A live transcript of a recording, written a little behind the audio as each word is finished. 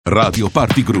Radio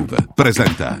Party Groove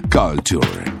presenta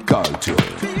Culture.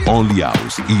 Only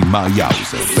House in My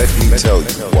House. Let me tell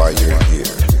you why you're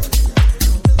here.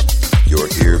 You're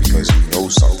here because you know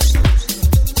something,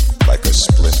 like a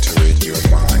splinter in your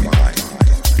mind.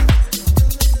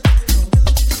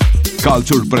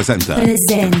 Culture presenta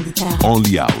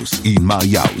Only House in My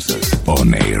House.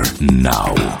 On air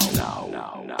now.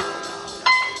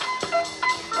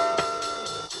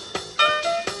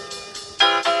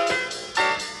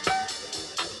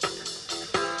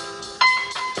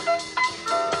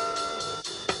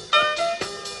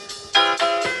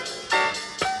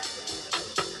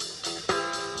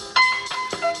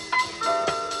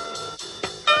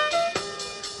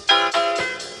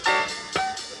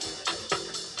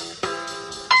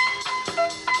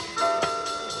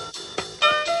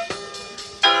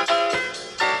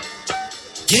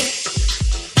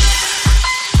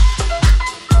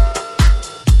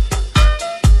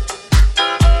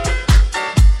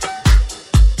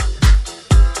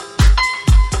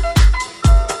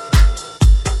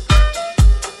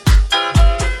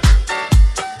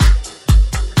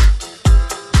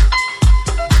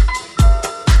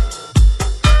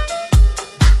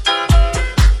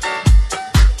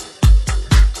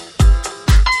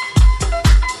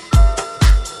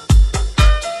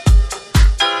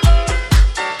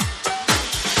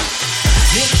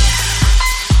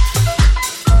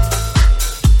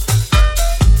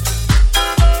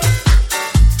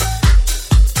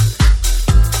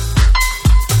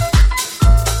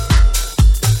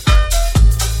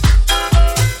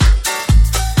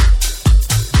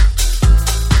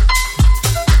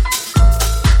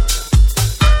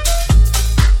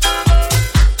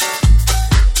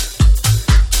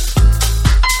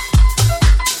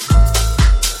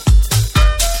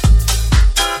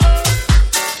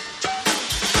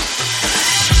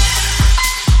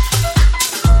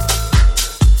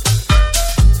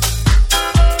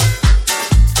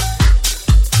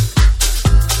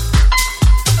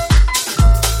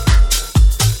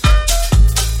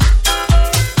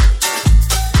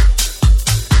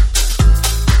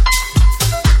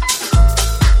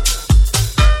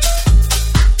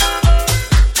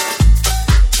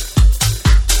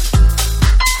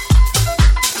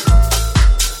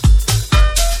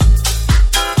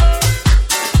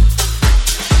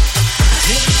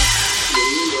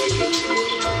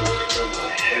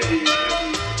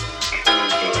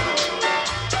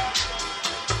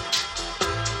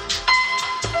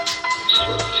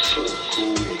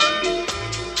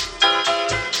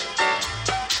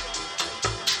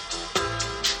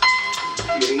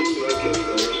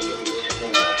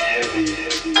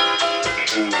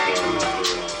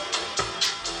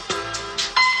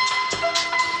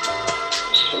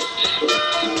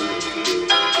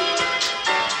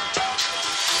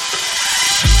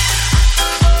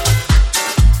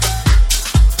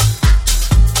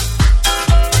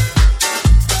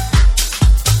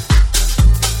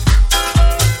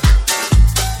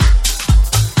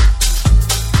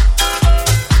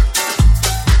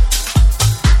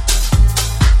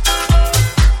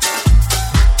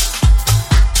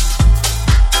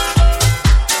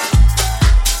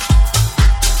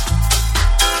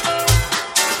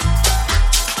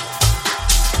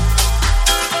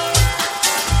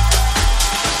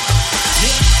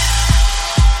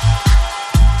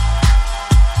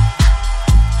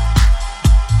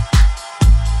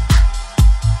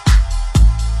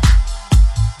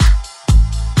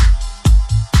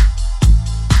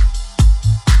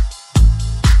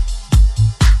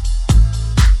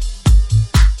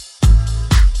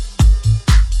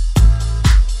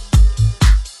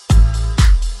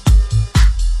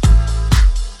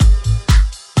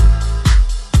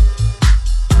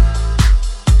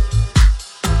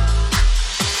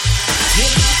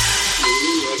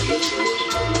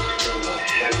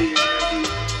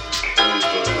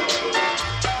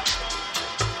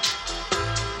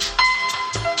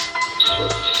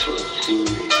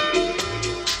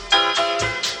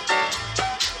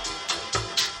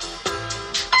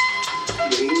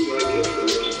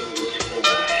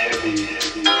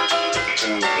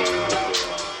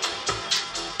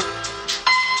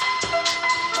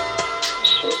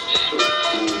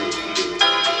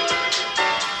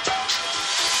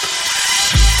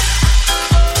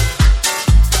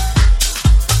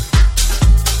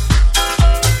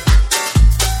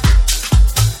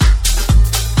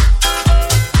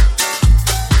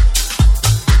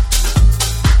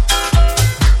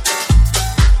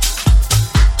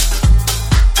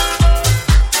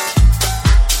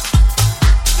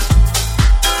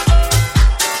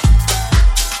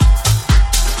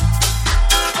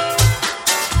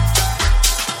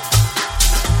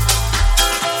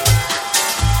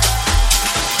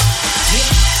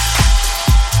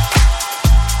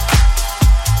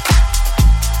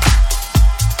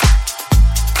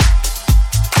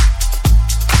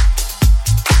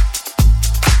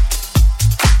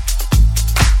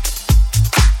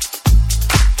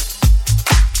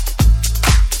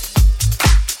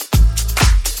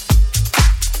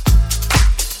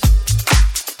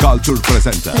 Culture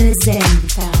presenta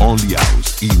Only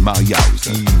House in My House.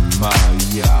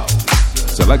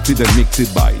 Selected and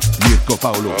mixed by Mirko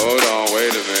Paolo. Hold on,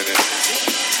 wait a minute.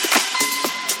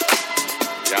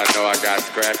 Y'all know I got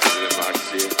scratches in my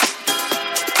shit.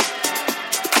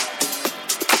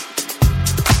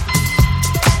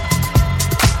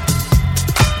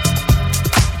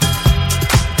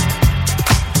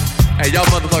 Hey, y'all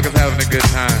motherfuckers having a good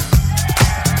time.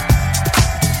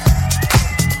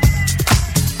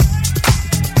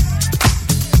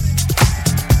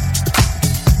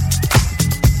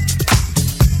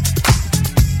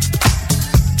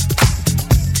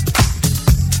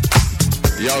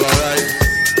 Y'all alright?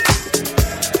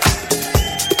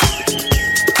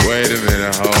 Wait a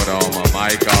minute, hold on. My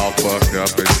mic all fucked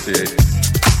up and shit.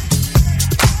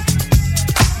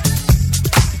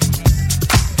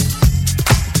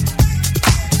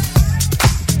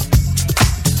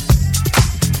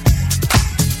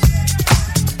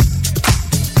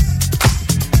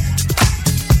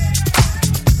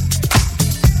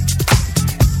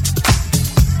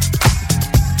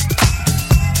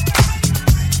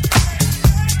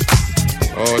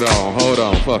 Hold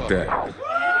on, fuck that.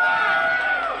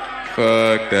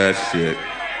 Fuck that shit.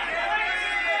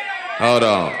 Hold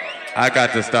on. I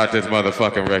got to start this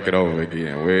motherfucking record over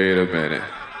again. Wait a minute.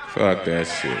 Fuck that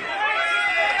shit.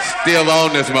 Still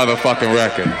on this motherfucking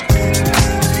record.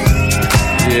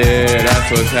 Yeah,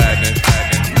 that's what's happening.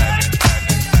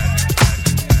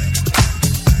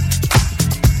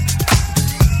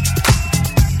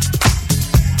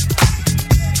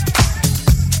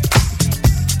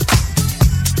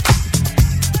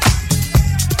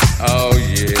 Oh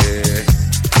yeah.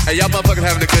 Hey, y'all motherfuckers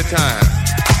having a good time.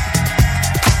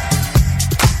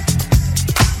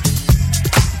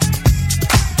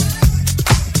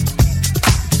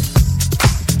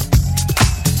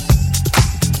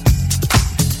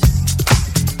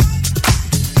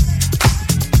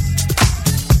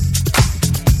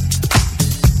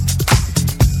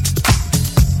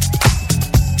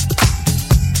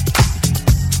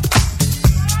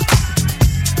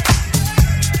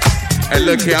 Hey,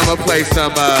 look here, I'ma play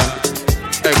some,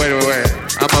 hey, wait.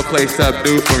 I'ma play something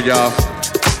new for y'all.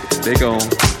 They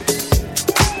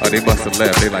they must have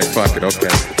left. They like, fuck it,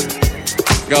 okay.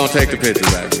 Go and take the picture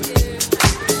back.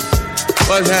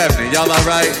 What's happening? Y'all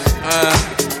alright?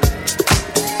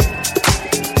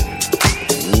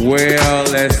 Well,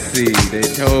 let's see. They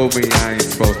told me I ain't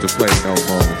supposed to play no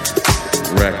more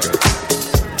records.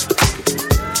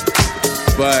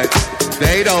 But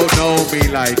they don't know me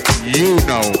like you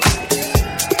know.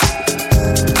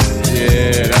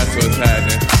 Yeah, that's what's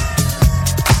happening.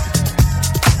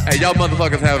 Hey, y'all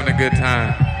motherfuckers having a good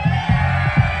time.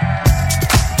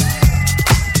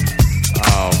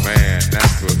 Oh man,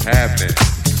 that's what's happening.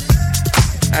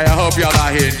 Hey, I hope y'all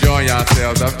out here enjoying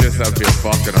yourselves. I'm just up here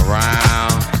fucking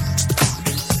around.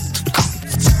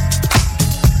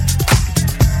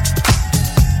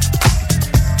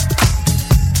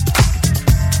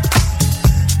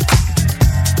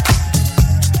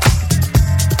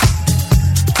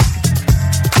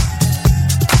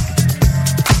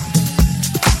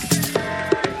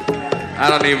 I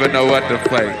don't even know what to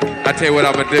play. I tell you what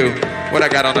I'm gonna do. What I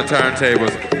got on the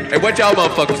turntables. Hey, what y'all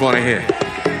motherfuckers wanna hear?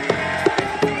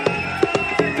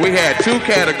 We had two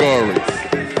categories.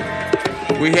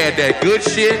 We had that good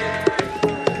shit,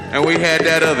 and we had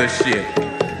that other shit.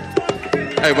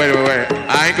 Hey, wait.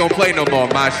 I ain't gonna play no more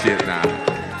of my shit now.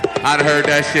 I'd heard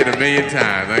that shit a million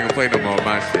times. I ain't gonna play no more of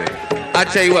my shit. I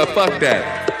tell you what, fuck that.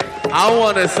 I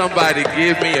wanted somebody to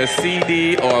give me a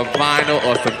CD or a vinyl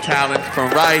or some talent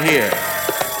from right here.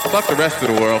 Fuck the rest of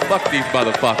the world. Fuck these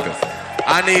motherfuckers.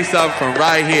 I need something from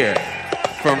right here.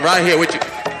 From right here. What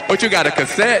you got, a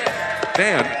cassette?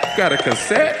 Damn, you got a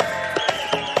cassette?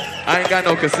 I ain't got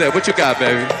no cassette. What you got,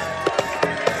 baby?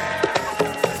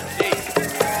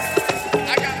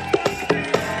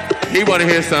 He want to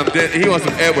hear something. He wants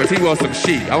some Edwards. He wants some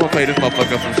Sheep. I want to play this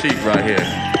motherfucker some Sheep right here.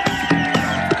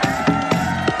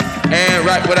 And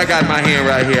right, what I got in my hand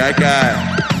right here, I got,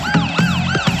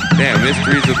 damn,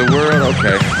 Mysteries of the World.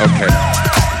 Okay.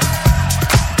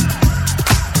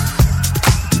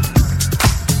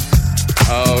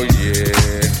 Oh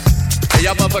yeah. Hey,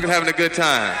 y'all motherfuckers having a good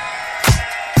time.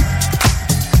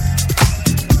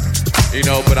 You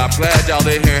know, but I'm glad y'all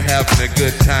in here having a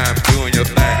good time doing your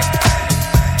thing.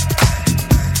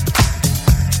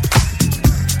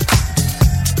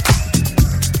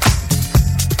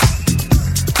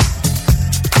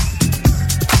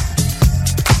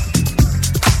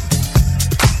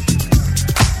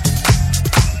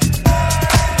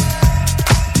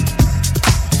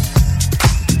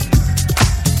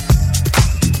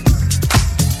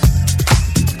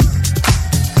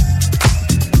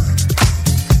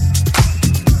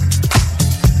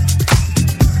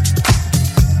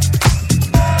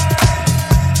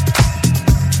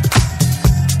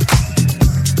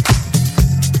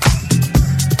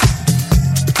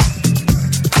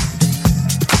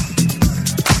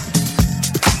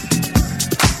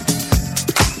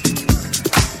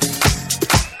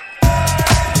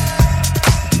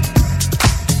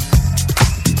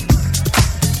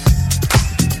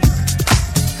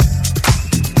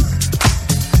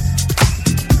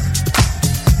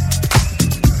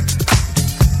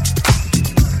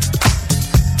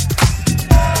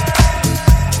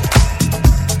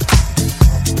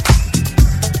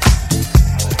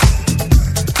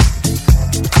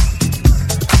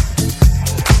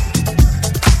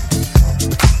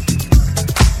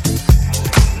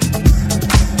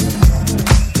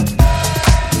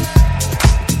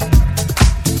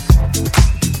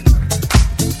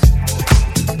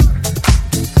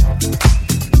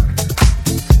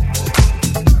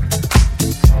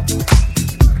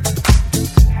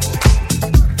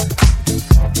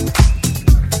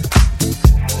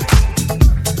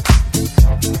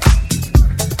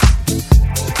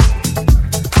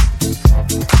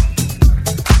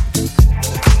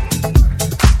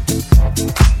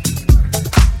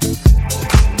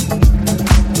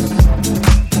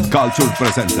 Culture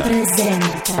presenta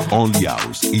Only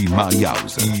House in My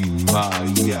House. In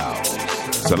My House.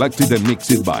 Selected and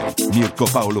mixed by Mirko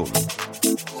Paoloni.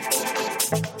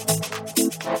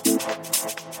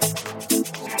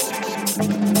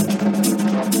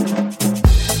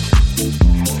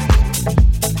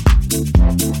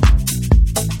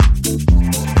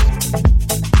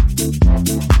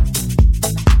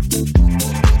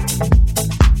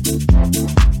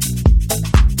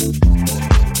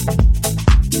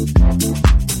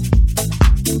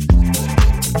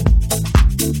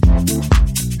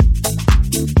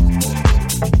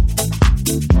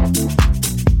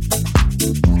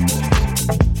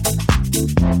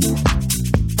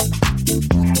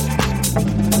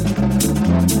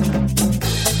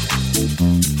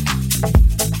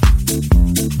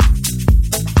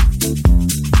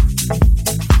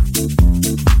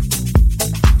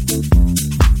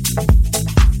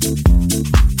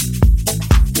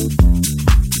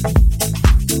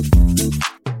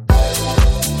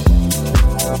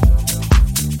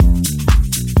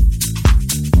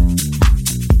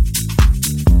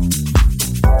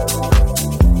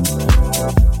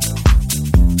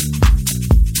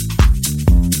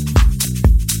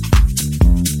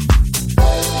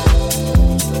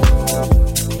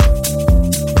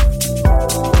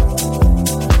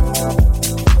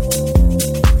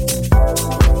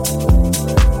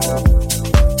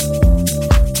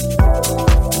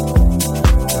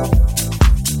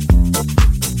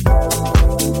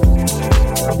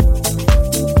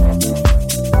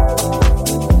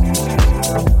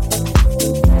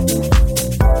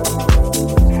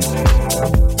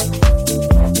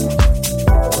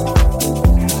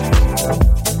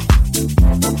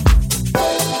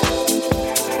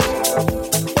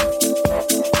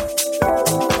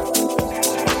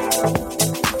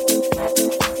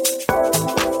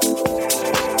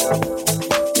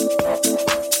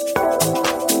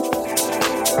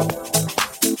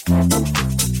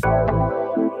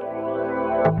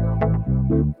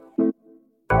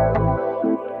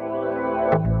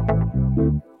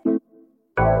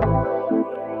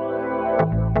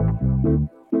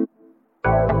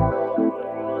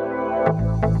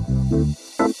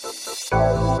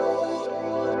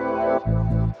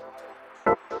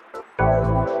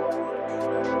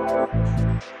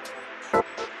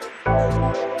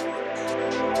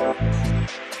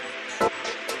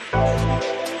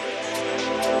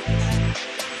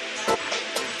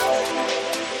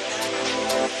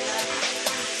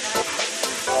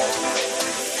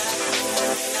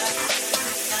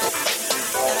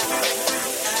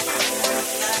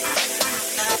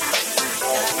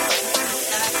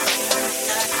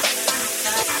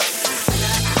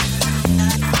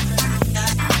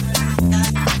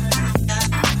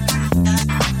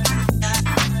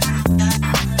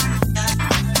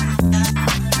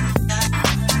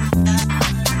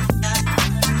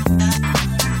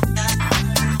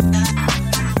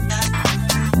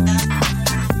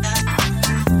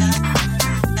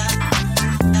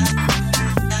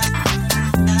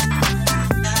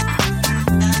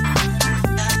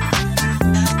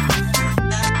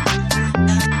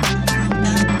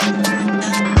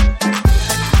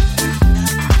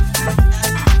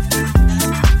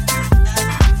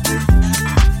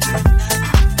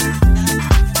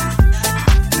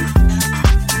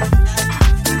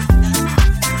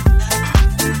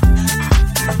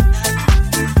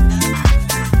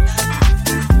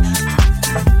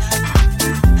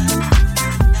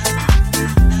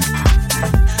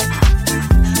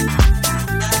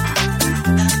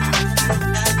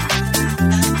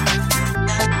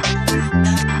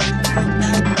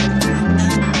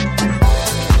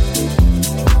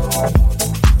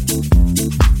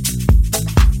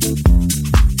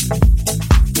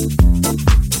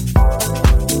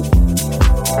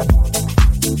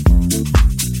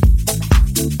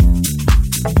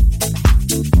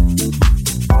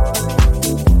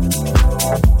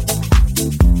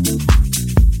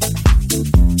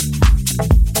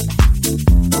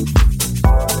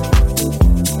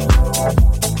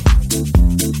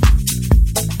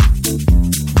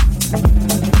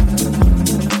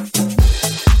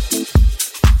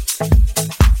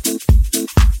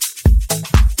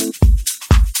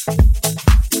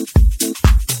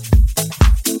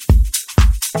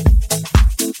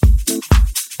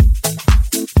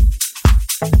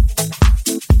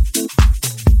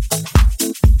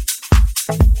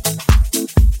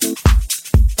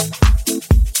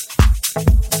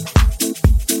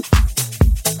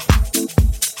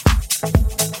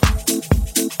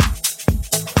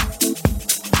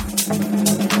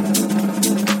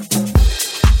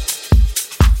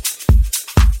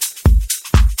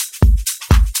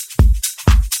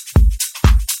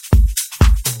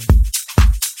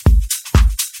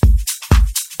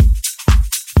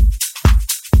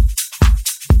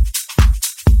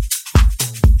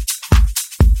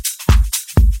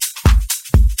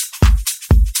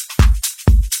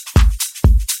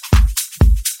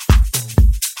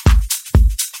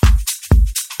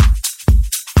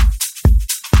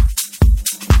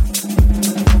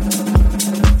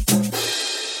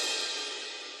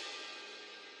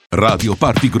 Radio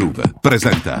Party Groove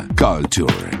presenta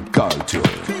Culture.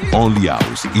 Only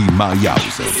House in My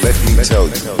House. Let me tell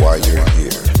you why you're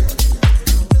here.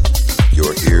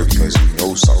 You're here because you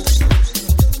know something,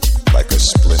 like a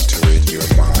splinter in your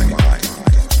mind.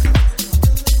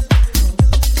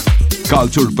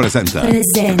 Culture presenta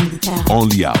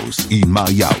Only House in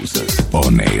My House.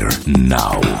 On air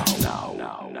now.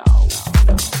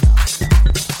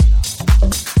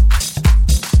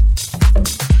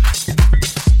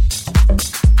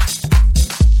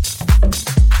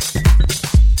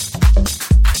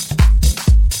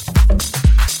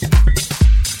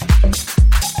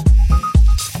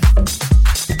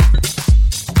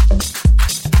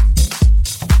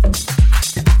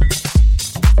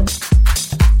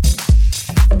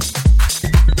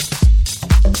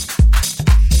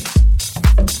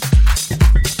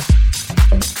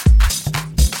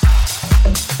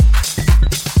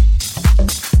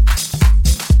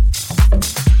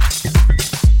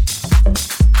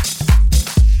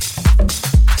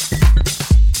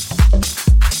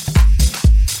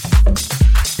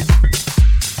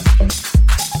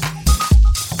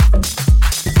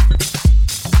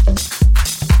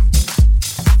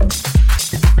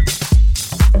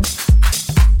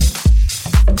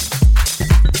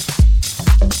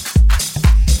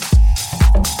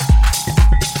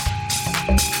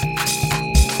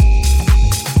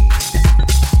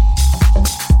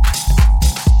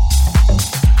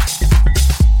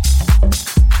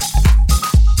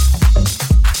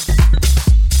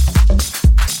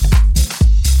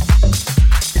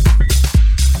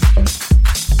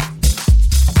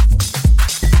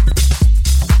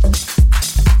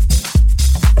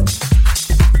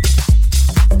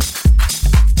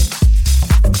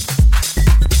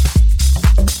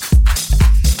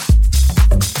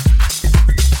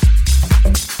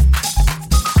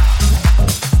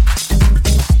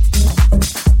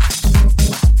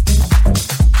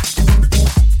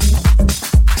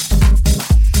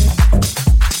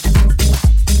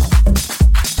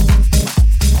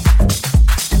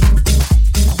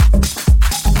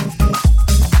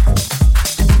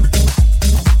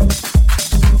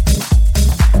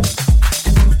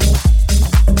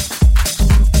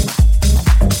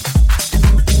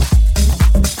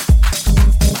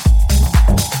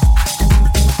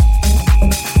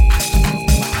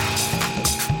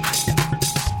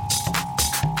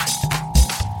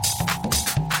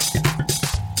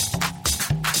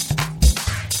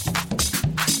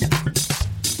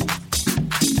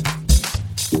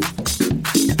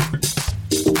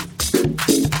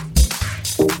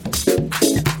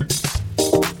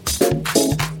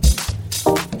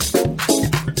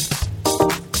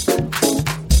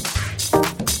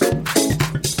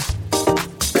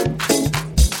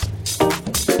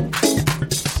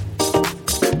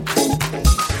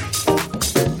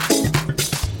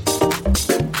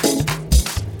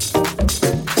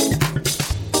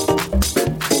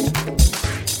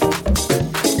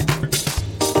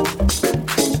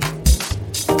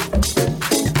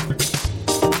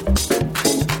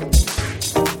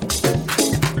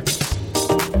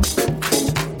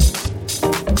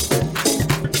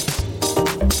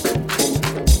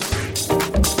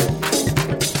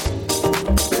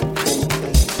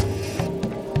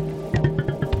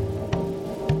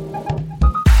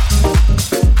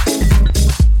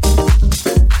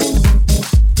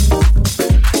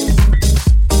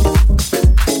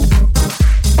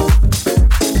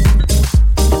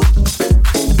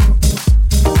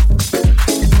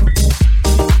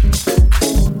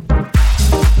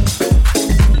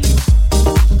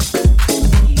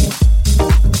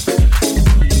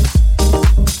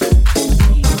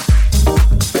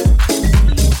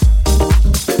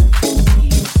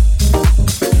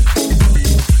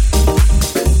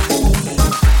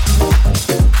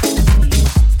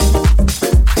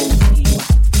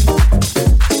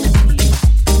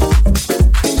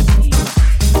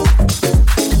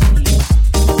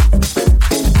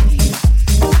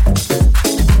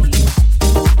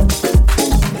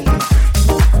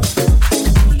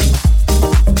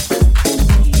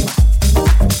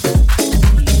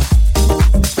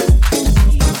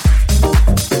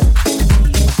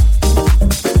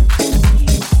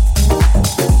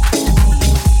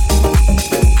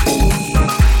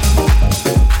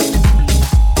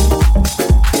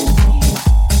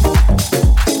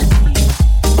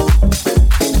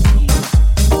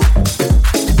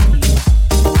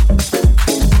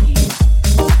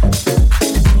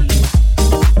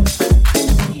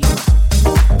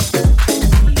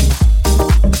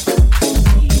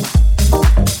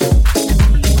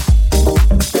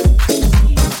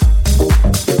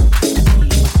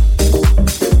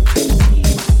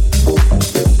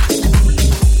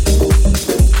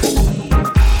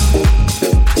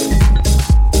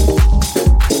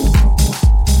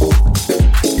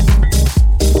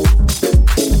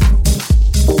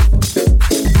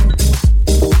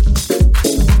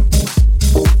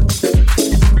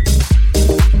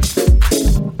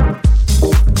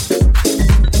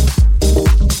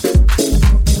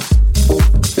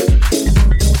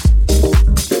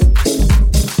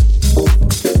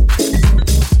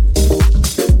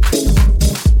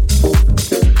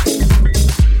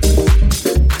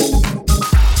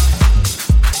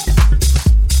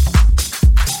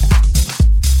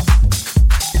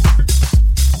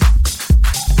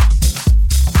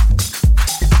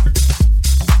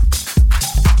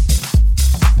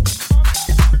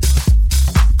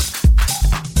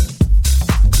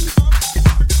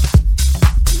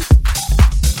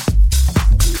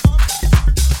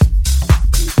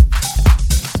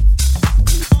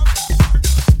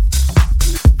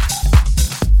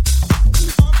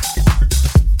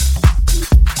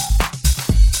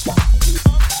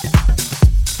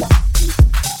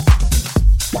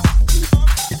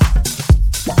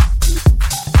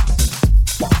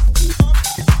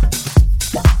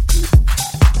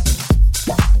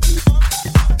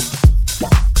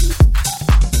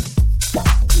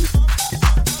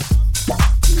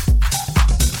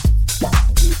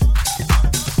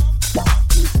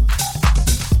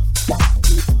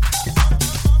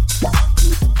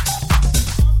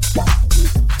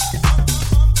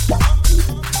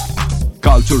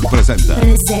 Culture presenta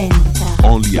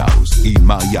Only House in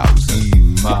My House.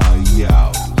 In My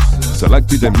House.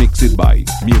 Selected and mixed by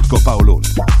Mirko Paoloni.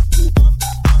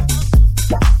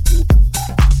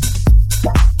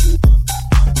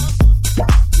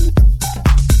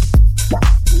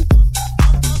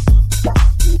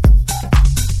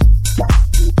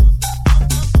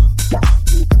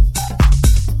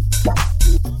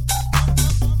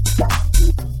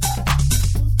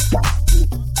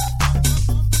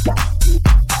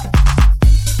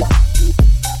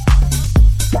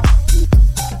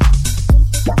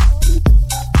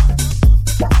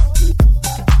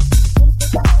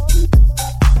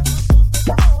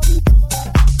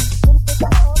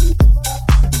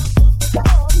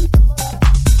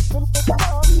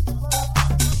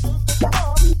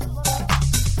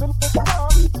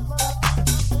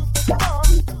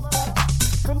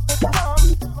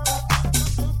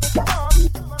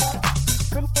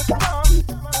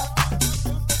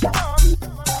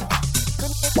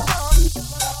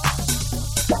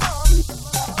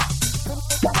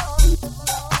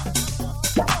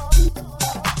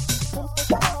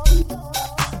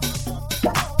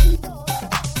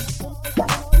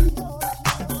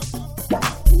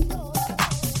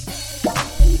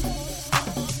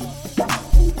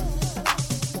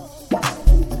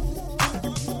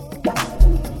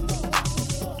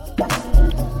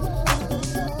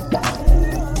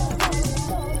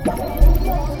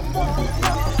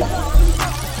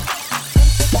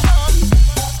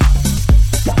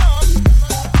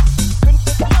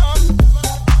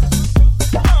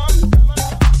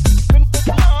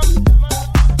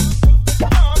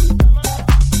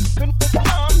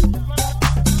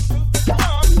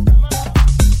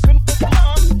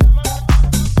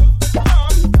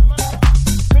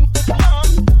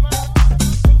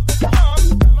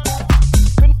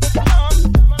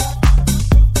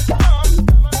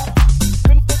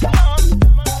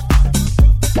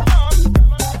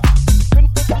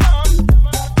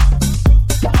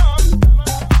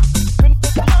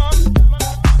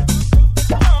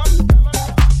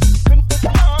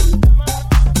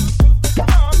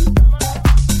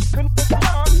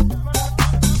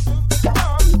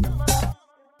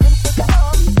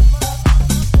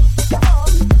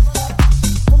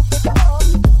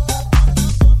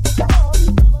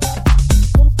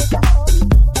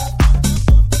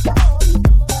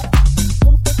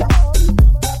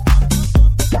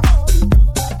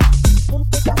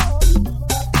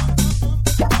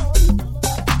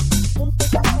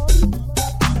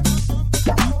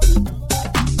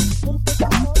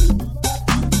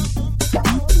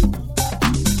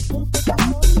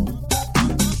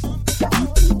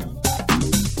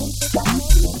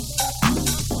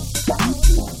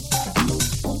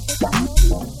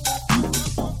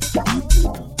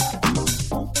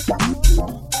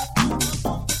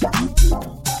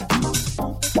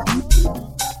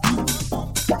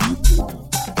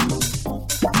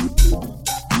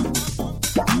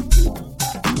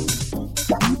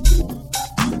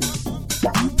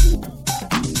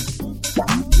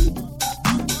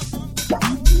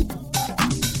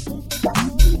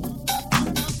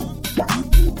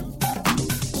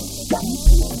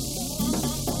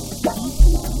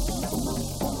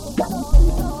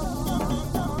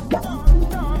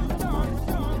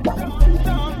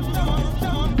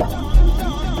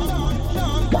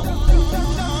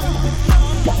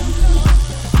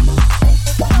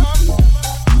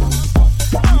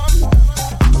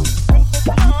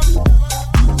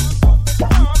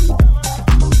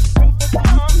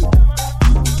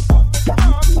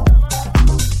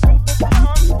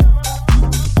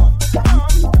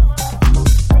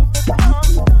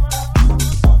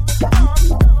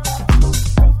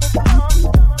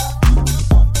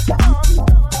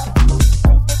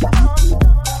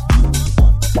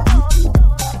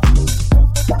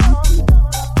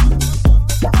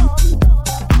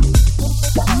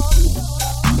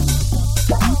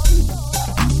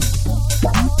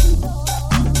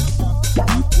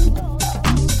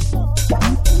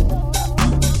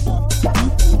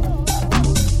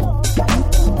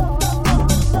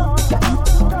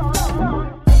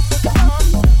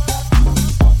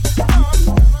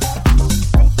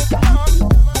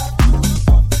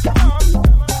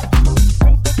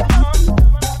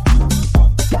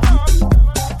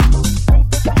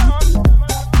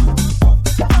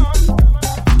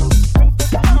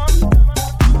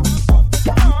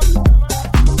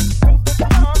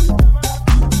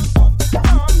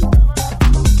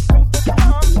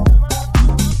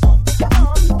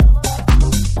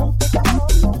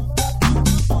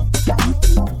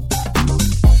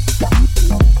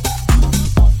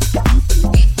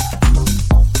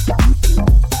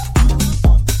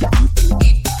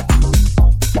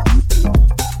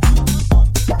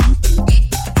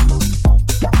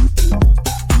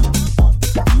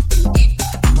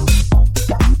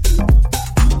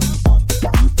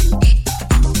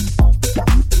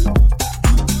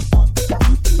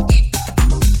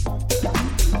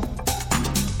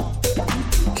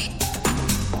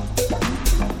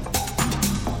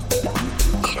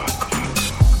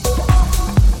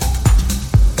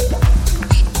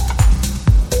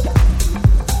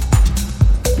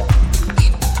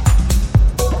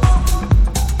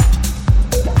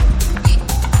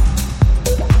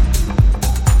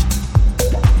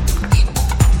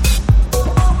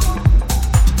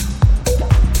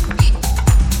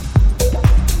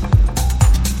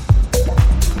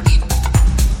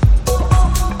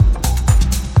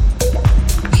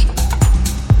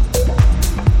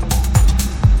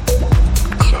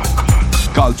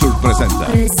 Culture presenta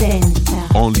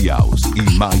Only House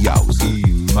in My House.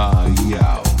 In My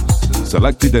House.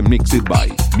 Selected and mixed by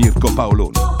Mirko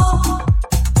Paoloni.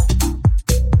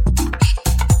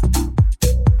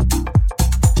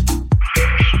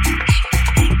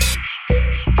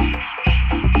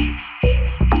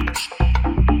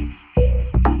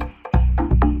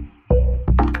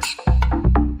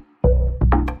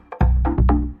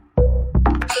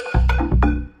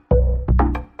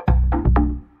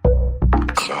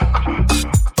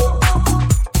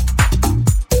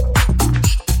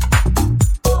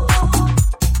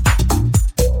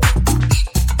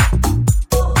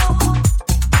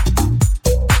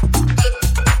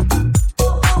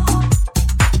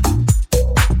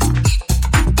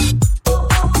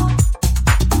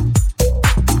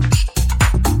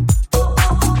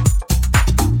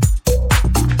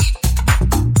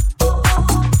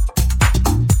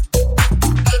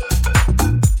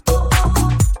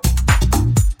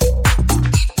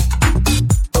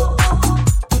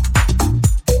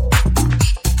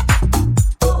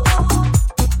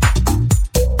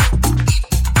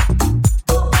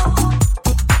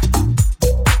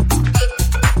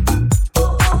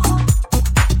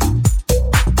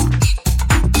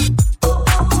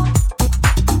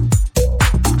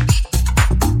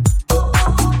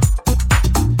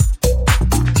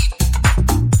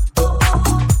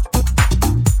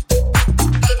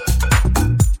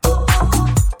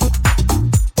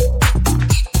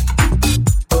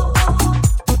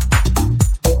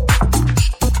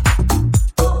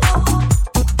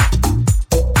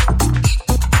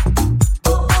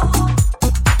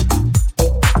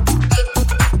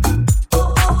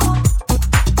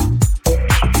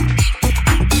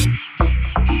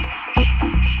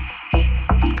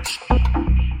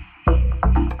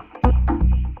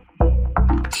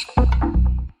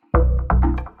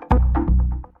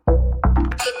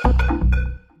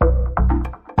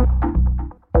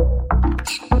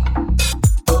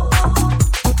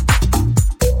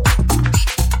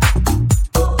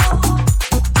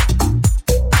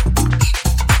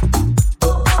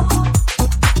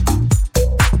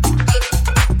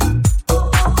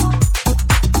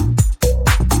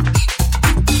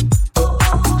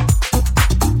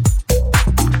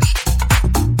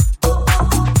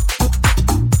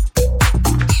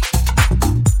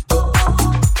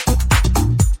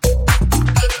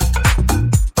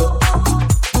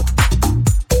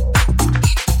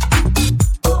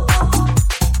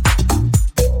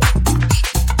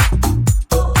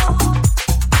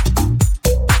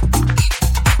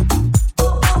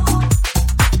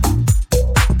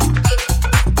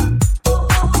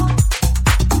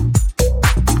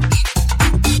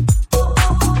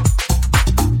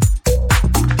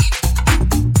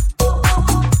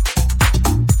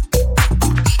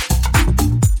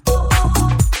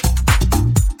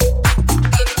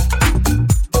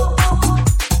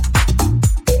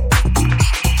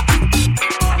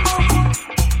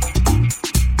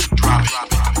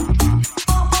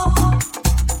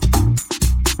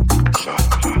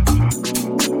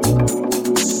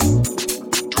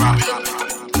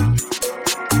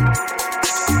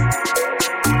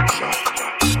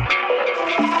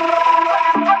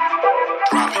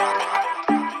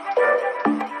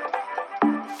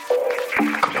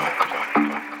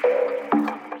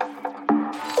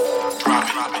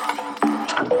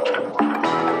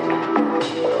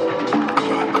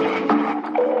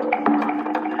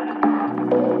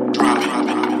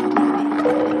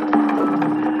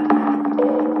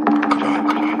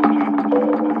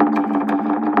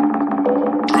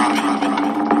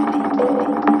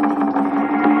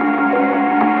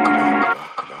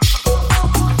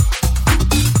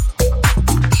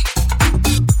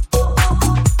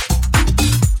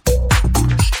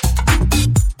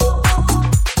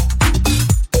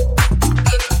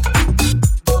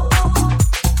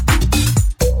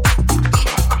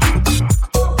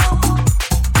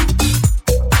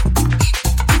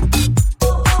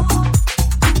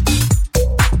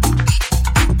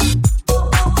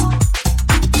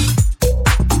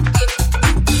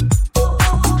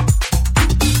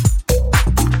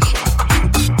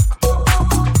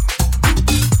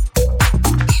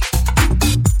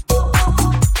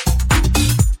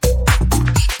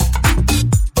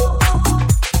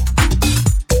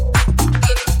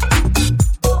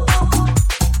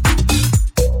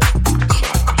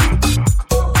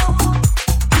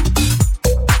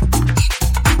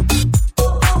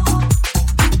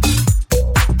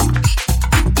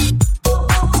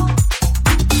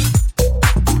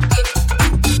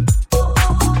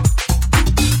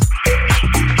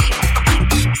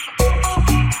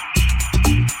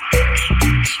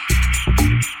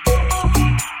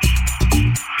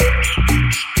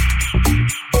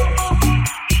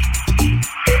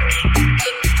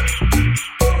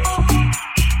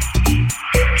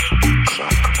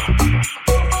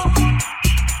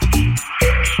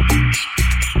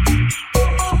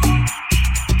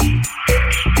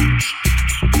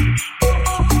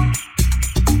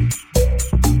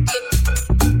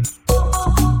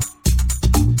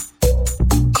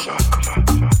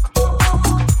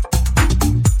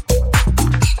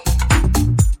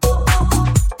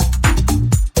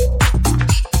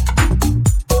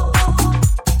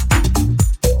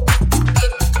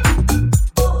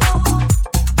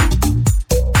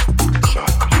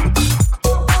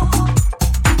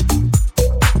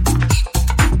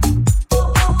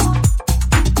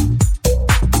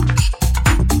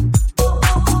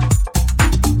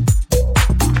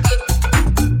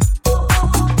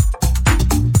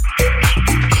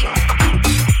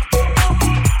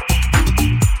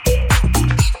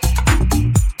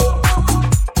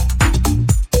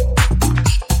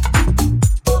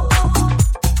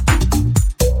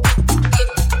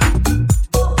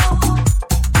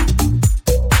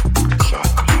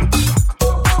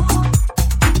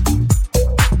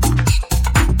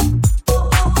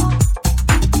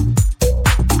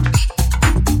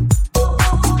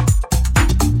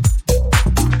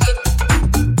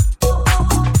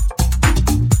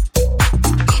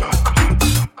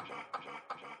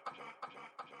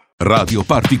 Radio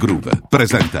Party Groove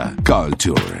presenta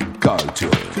Culture.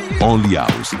 Only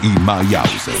House in My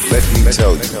House. Let me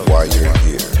tell you why you're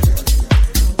here.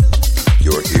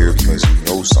 You're here because you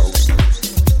know something,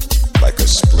 like a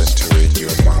splinter in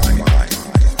your mind.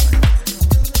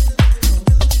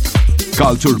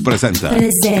 Culture presenta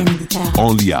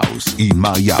Only House in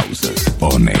My House.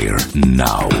 On air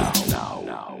now.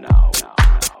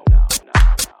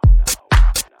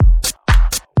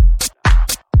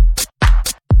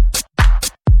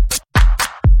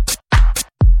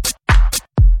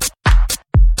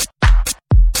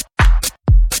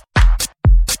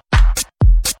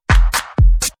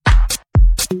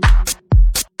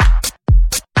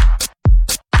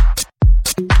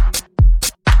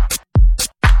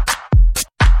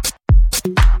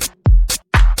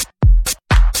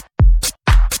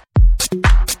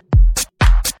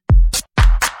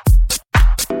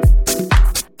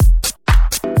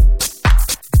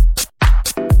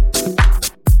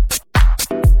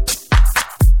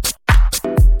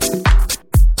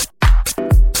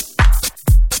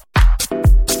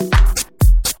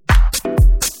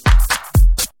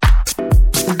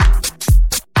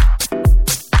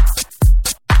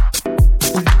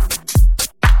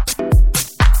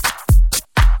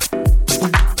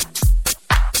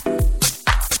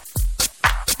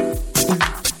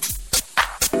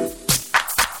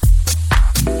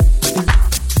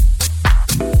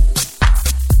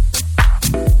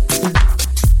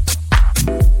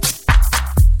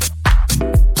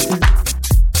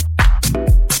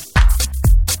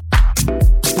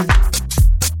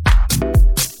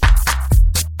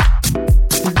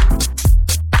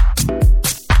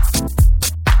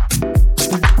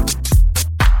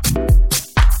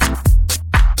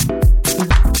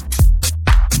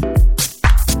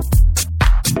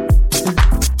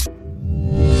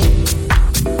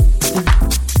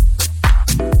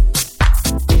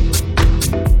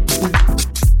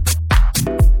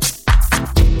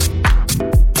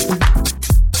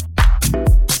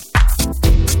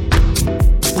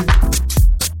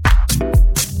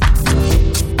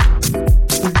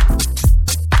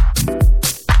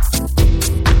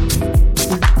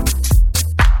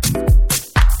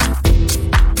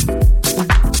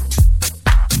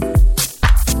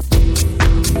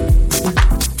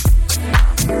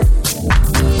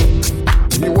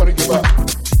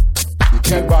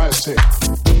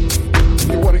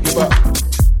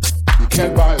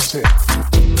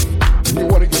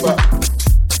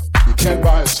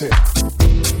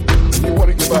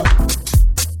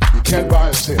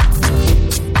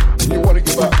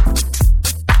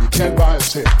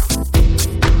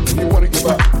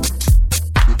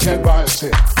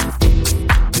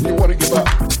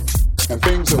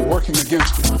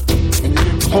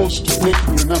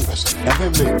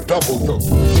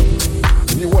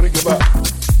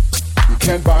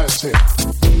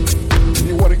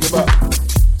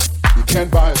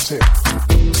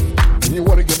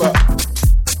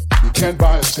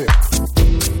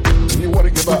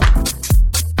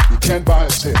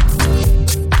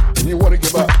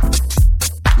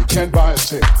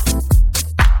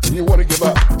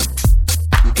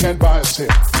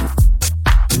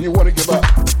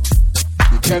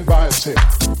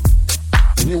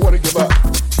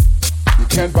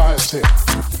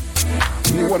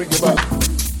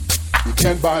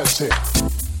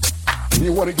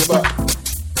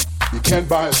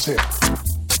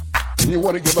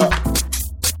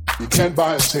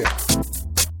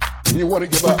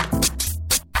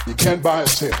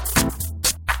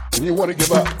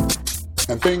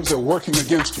 And things are working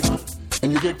against you,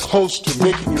 and you get close to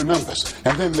making your numbers,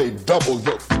 and then they double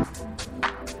you.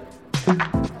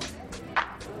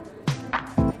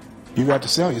 You got to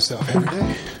sell yourself every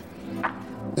day.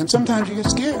 And sometimes you get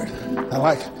scared. I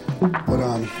like what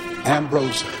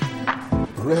Ambrose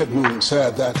Redmoon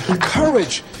said, that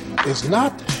courage is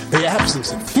not the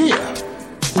absence of fear.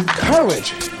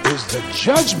 Courage is the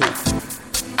judgment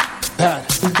that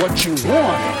what you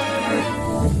want,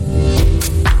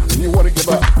 you want to give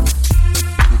up,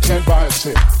 you can't buy a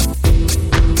ticket.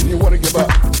 You want to give up,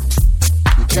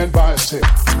 you can't buy a ticket.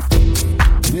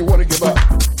 You want to give up,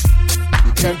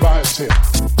 you can't buy a ticket.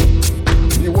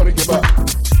 You want to give up,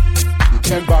 you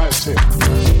can't buy a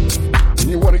ticket.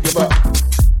 You want to give up,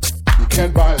 you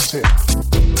can't buy a ticket.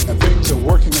 And things are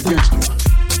working against you,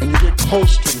 and you get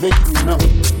close to making your number.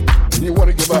 You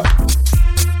want to give up,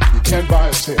 you can't buy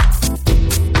a ticket.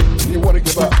 You want to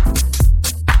give up,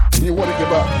 you want to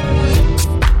give up.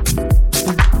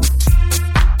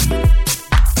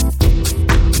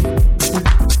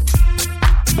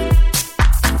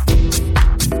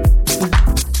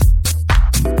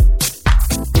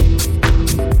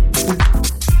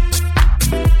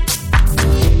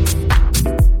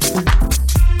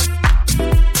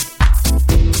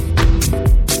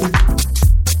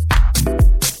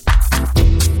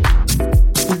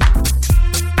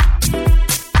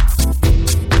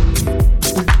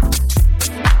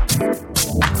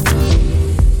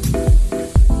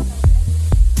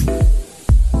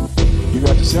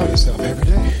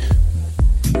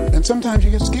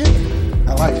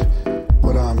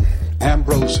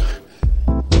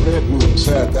 Red Moon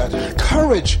said that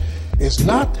courage is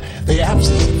not the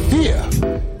absence of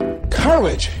fear.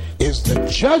 Courage is the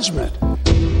judgment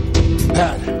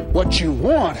that what you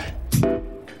want,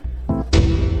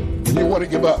 when you want to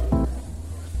give up,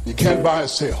 you can't buy or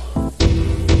sell.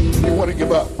 When you want to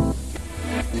give up,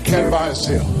 you can't buy or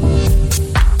sell.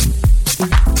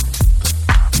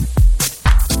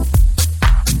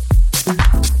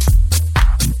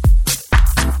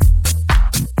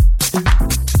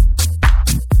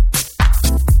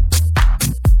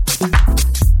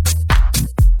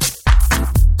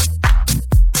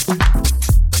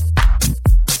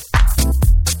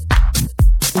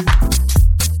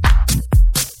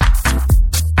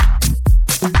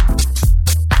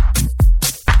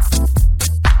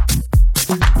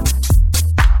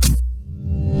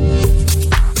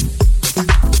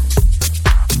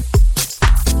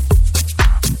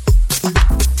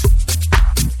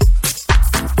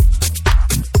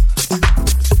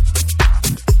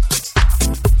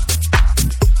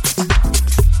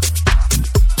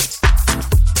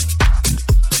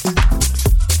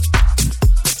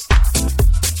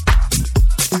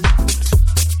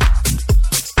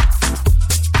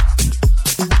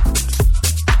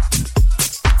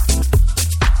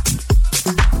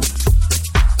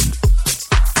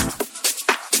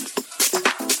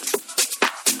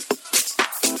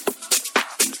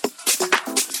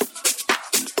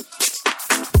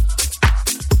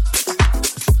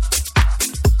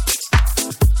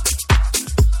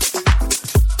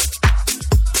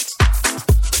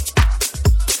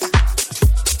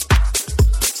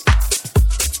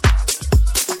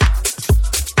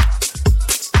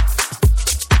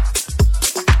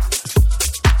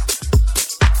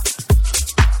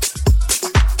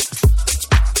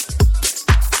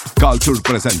 Culture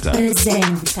presenta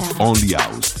Only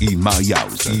House in My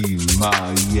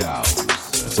House.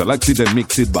 Selected and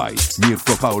mixed by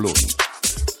Mirko Paoloni.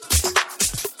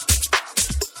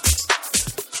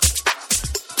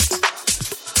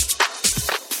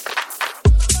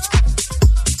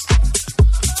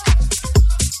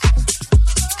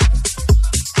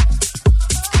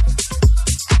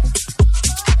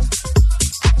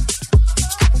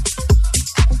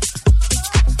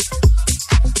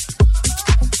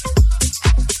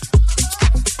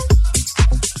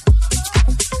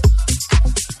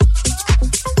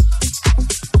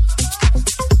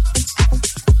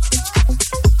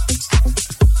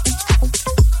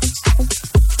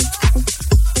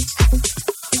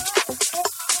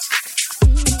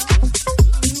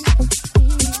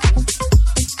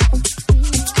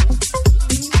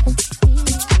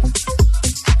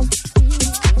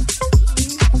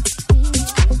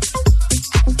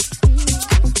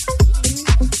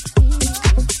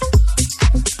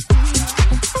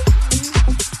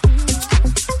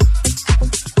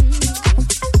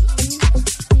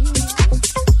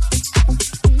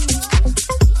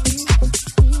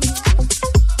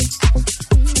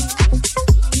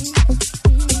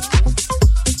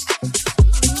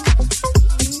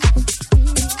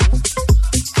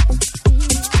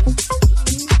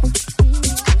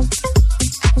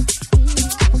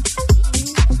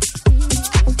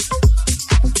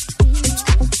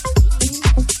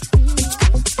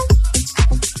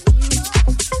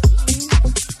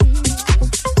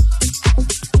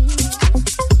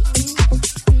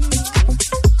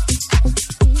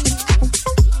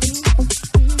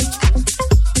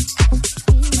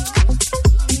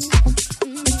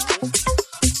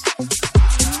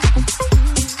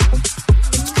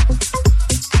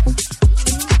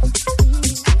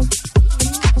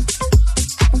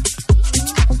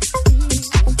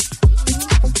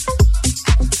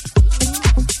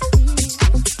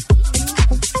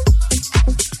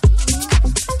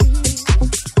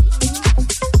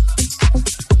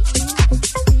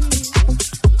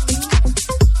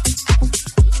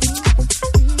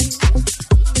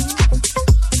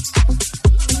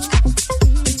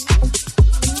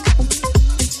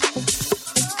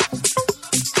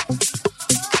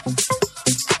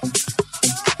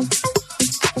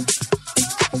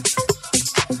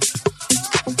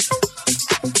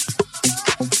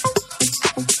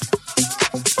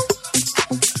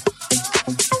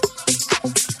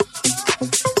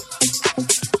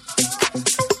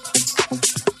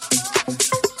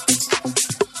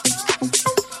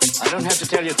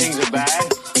 tell you things are bad.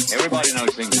 Everybody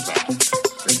knows things are bad.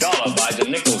 The dollar buys a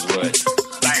nickel's worth.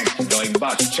 Banks are going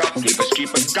bust. Shopkeepers keep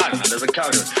a gun under the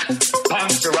counter.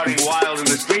 Punks are running wild in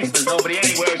the streets. There's nobody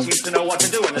anywhere who seems to know what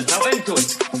to do, and there's no end to it.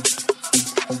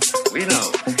 We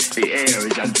know the air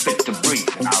is unfit to breathe,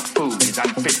 and our food is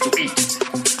unfit to eat.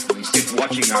 We sit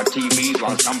watching our TVs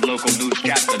while some local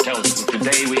newscaster tells us that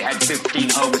today we had 15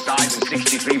 homicides and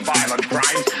 63 violent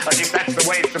crimes, as if that's the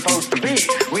way it's supposed to be.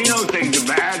 We know things are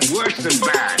bad, worse than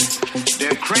bad.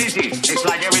 They're crazy. It's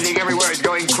like everything everywhere is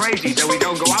going crazy, so we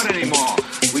don't go out anymore.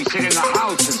 We sit in the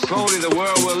house, and slowly the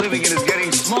world we're living in is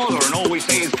getting smaller, and all we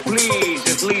say is, please,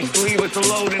 at least leave us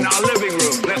alone in our living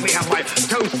room. Let me have my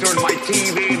toaster and my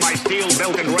TV and my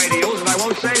steel-belted radios, and I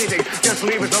won't say anything. Just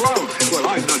leave us alone. Well,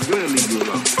 I'm not going to leave you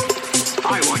alone.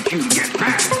 I want you to get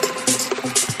mad.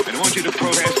 I don't want you to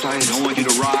protest. I don't want you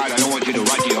to riot. I don't want you to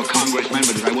write to your congressman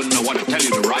because I wouldn't know what to tell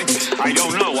you to write. I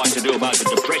don't know what to do about the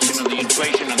depression and the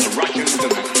inflation and the Russians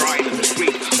and the crime in the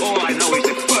streets. All I know is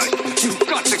that first, you've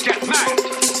got to get mad.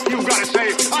 You've got to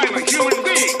say, I'm a human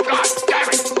being. God damn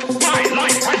it. My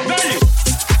life has value.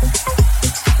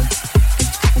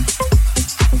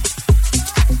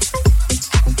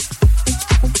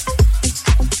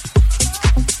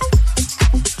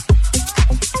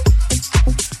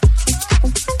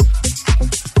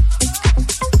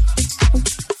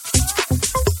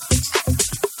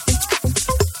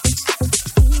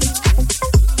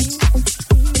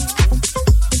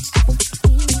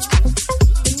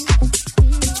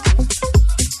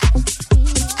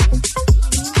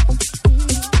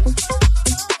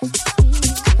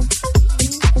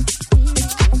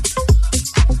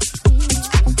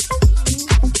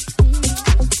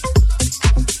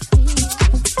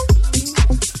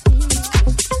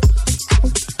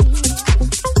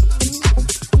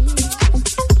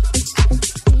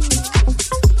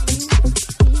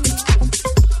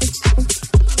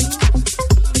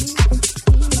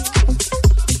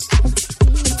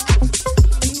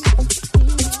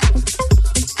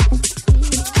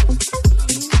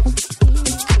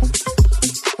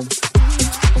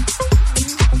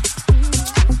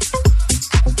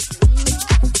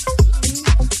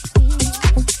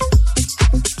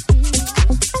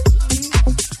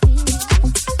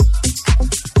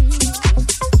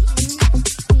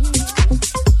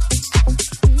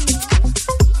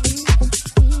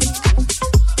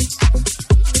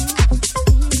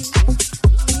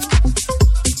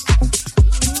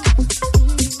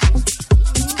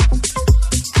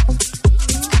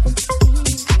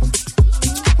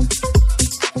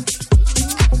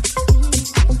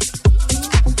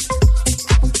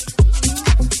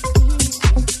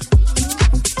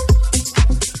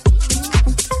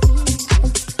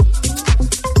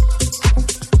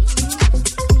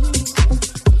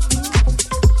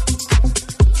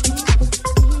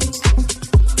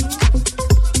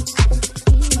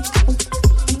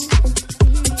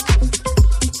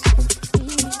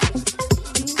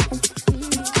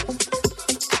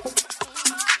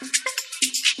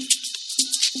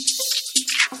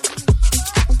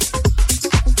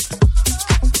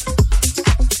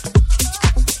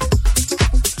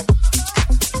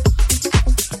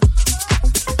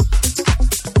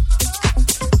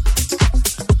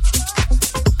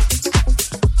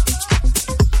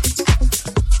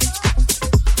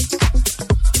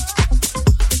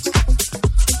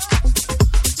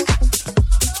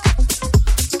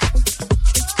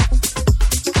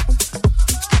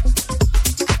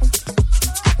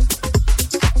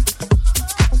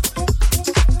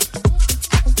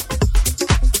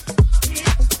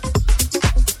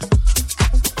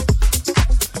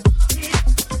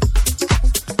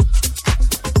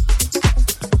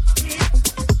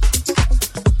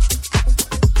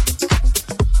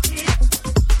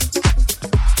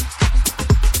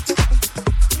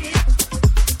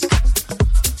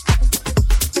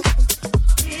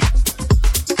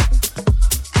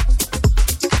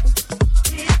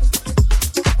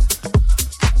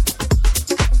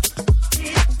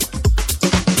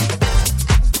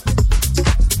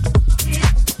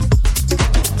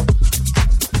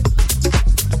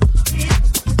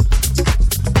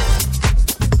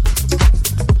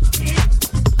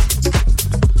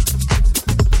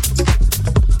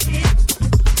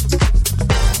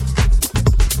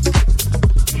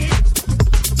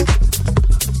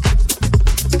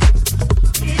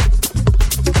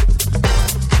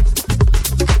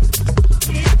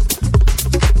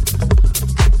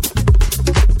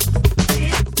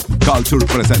 Culture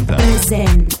presenta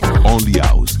Only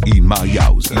House in My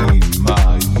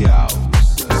House.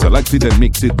 Selected and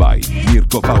mixed by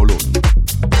Mirko Paoloni.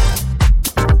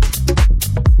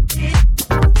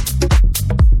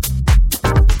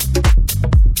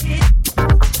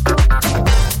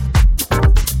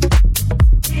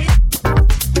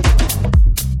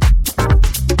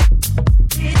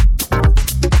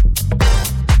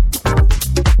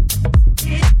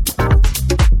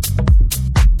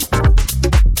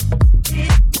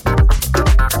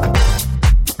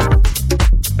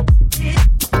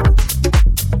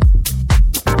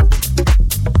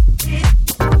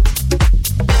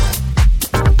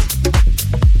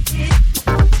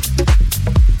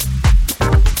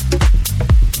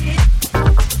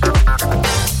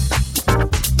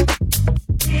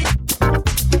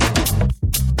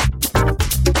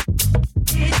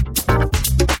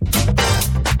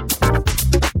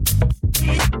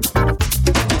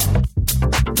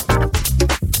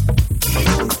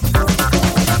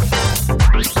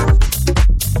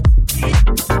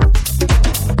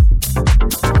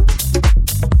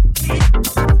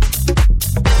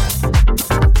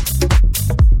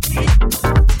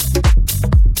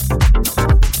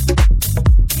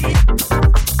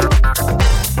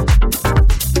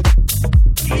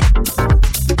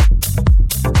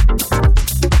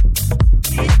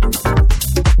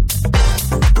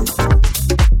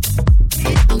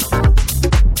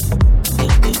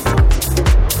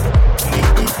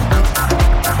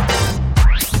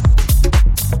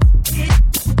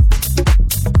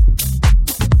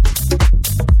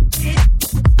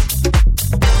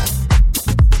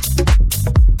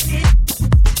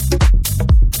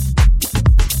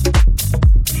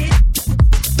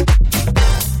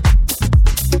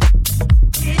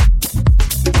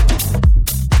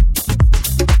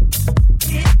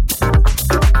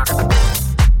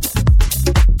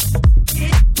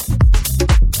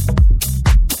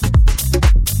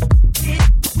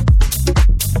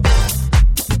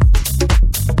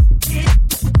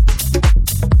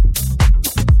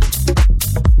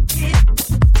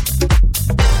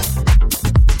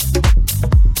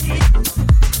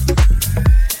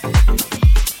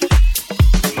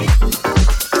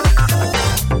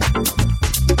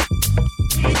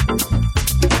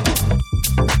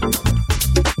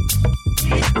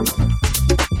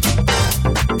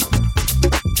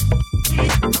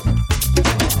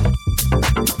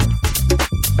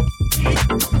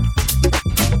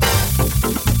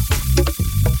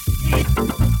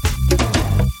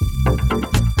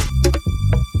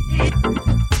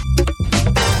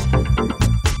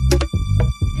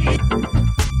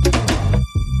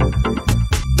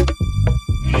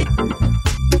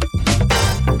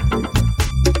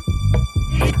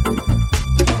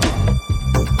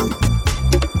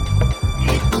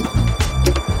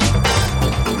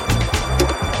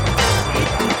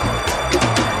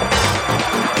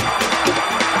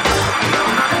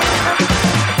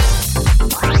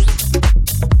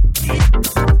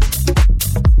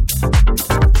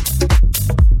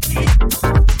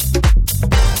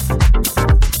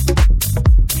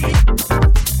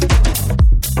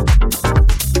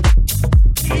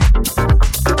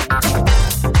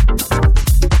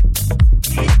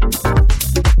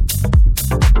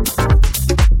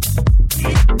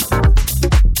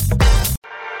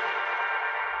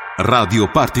 Radio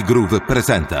Party Groove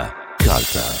presenta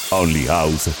Culture, Only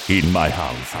House in My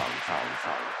House.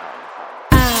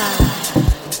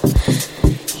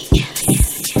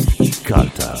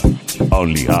 Culture,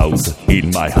 Only House in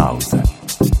My House.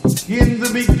 In the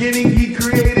beginning he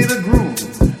created a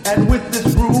groove, and with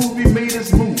this groove he made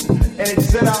us move, and it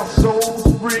set our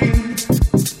souls free.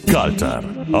 Culture,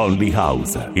 Only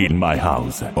House in My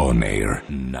House. On air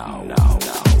now.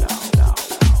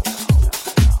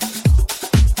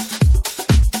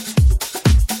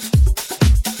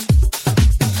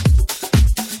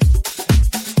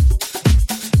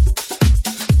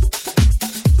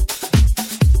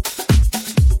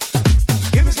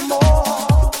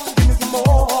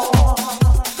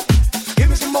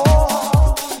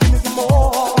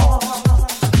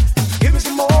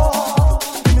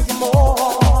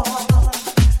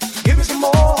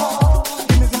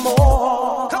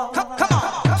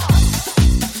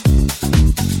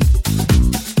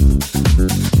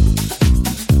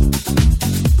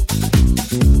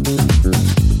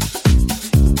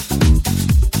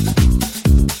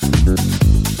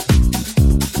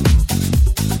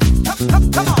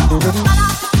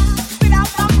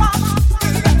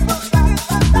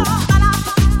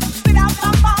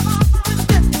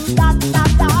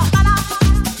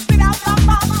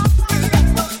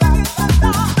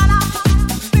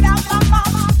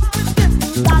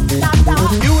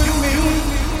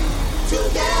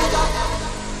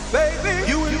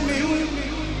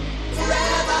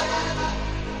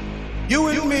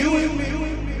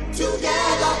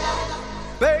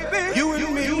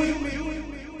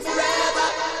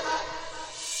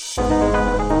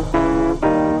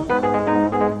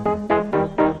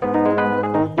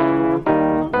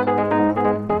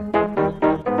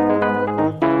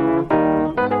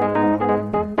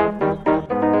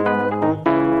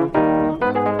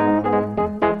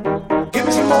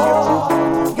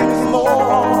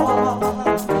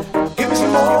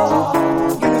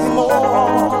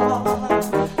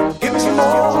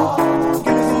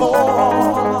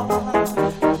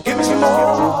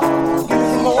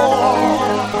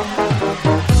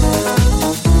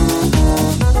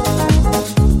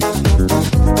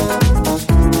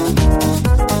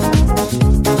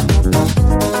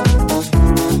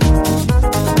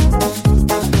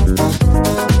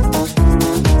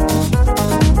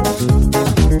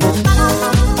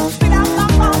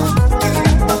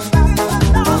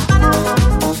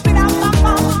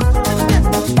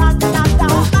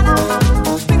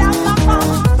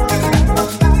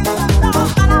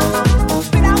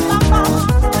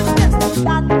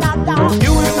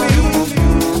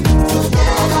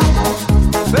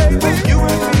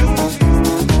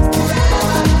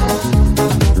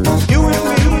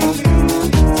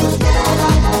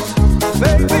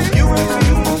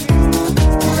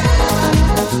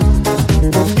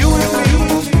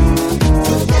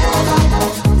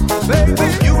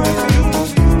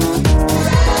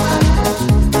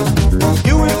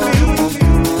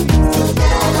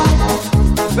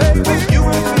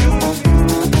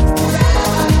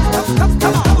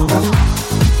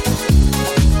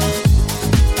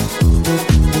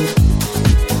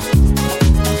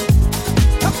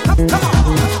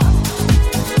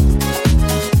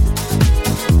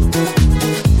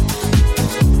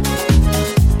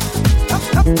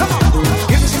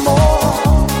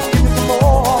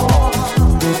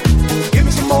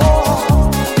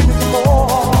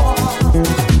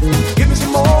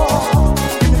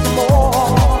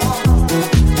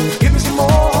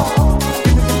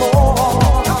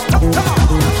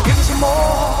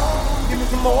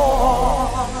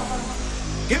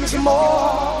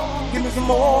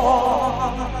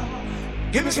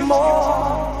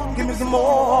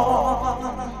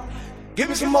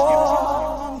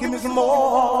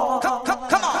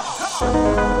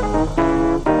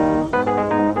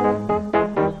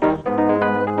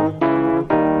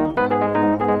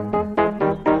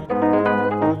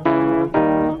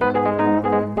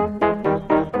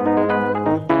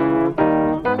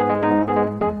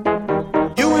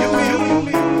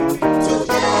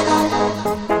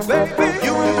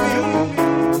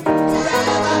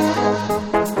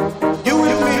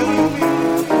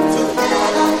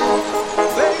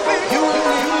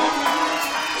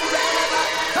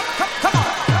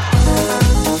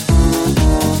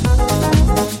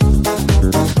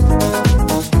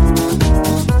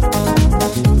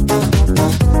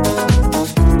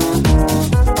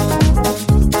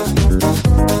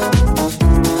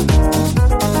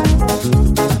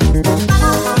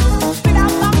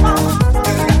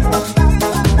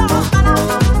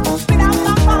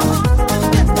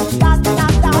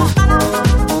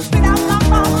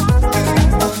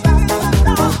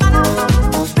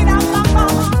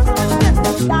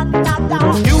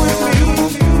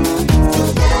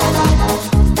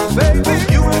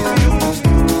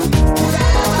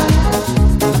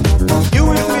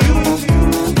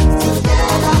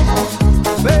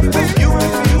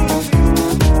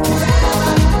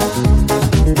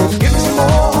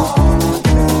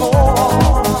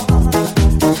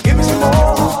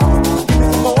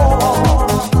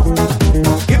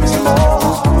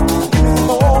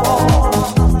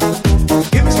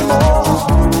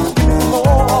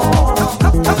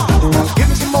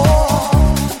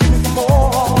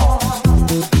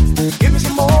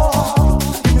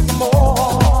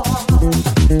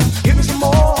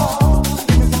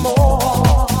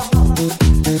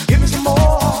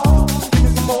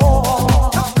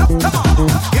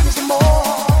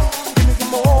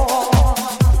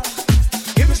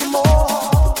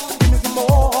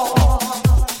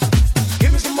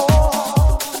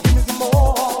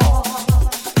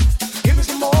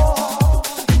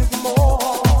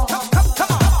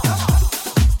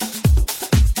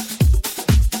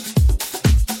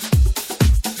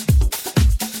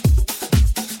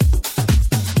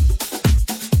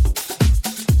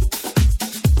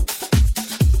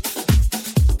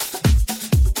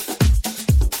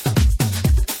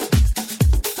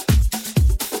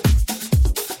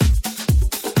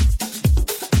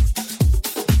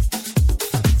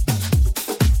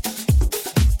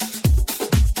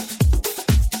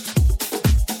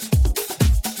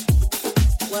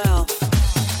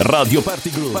 Radio Party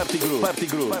Group.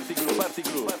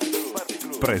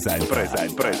 Present.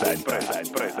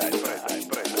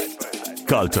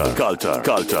 Culture.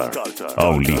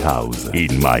 Only house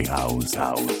in my house.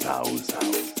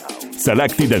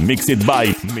 Selected and mixed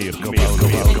by Mirko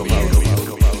Paolo.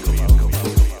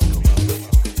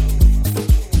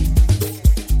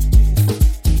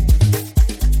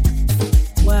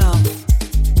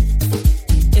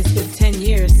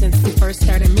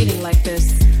 Started meeting like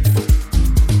this.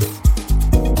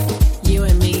 You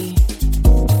and me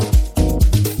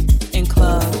in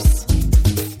clubs,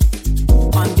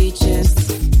 on beaches,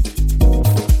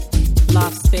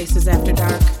 loft spaces after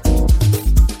dark,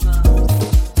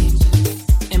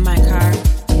 in my car.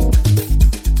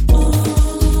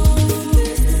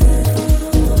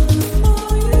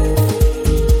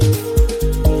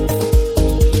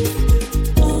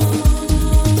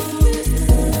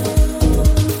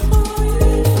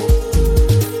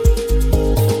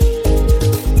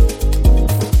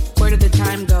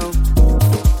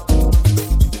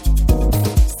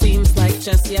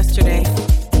 Yesterday,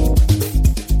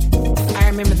 I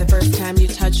remember the first time you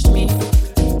touched me.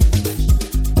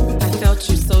 I felt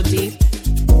you so deep,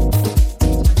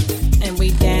 and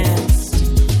we danced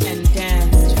and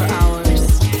danced for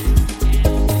hours.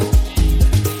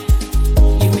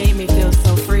 You made me feel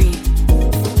so free.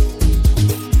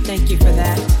 Thank you for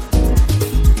that.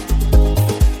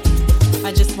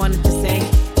 I just wanted to say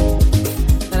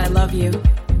that I love you.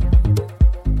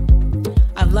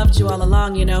 I've loved you all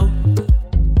along, you know.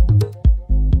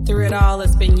 Through it all,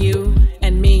 it's been you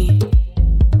and me,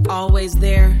 always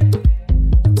there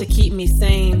to keep me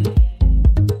sane.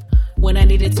 When I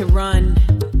needed to run,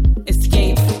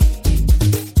 escape,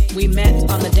 we met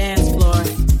on the dance floor,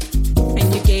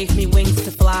 and you gave me wings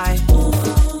to fly.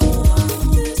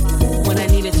 When I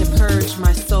needed to purge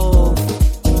my soul,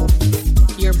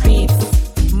 your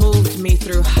beats moved me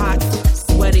through hot,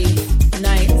 sweaty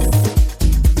nights.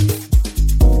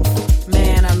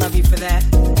 Man, I love you for that.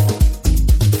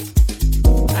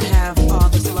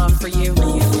 For you.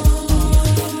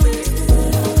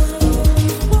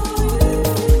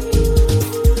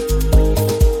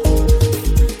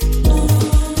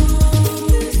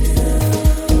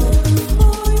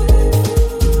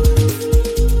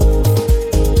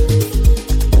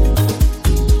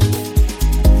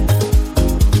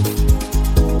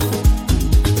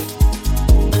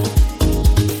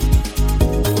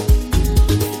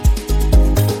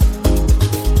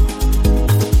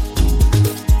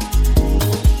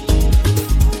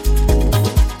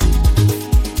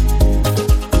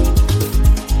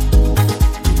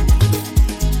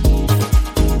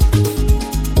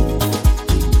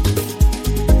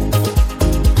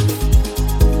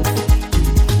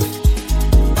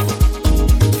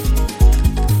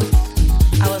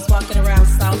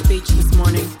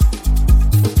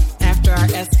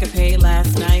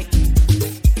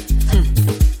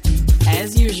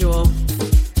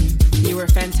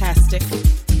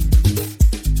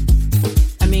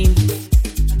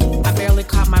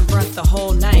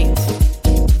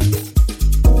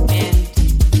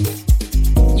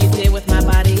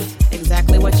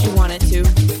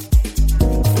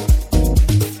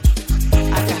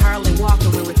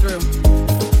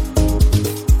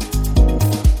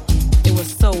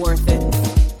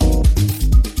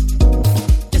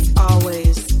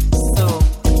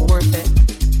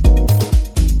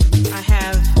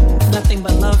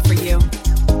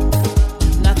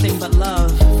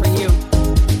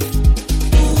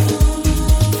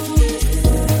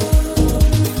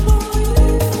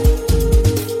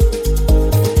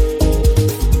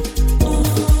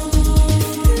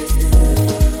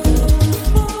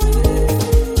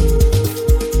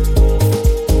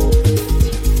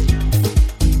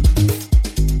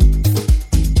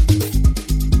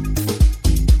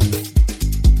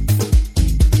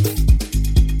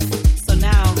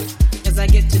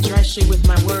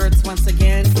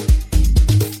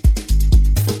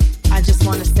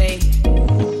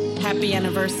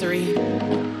 Anniversary.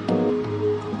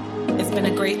 It's been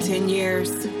a great 10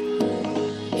 years.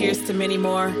 Here's to many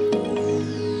more.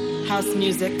 House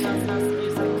music.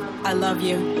 I love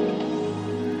you.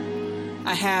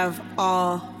 I have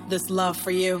all this love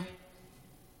for you.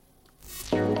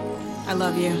 I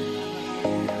love you.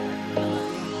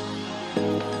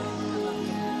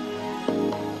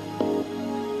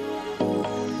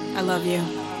 I love you.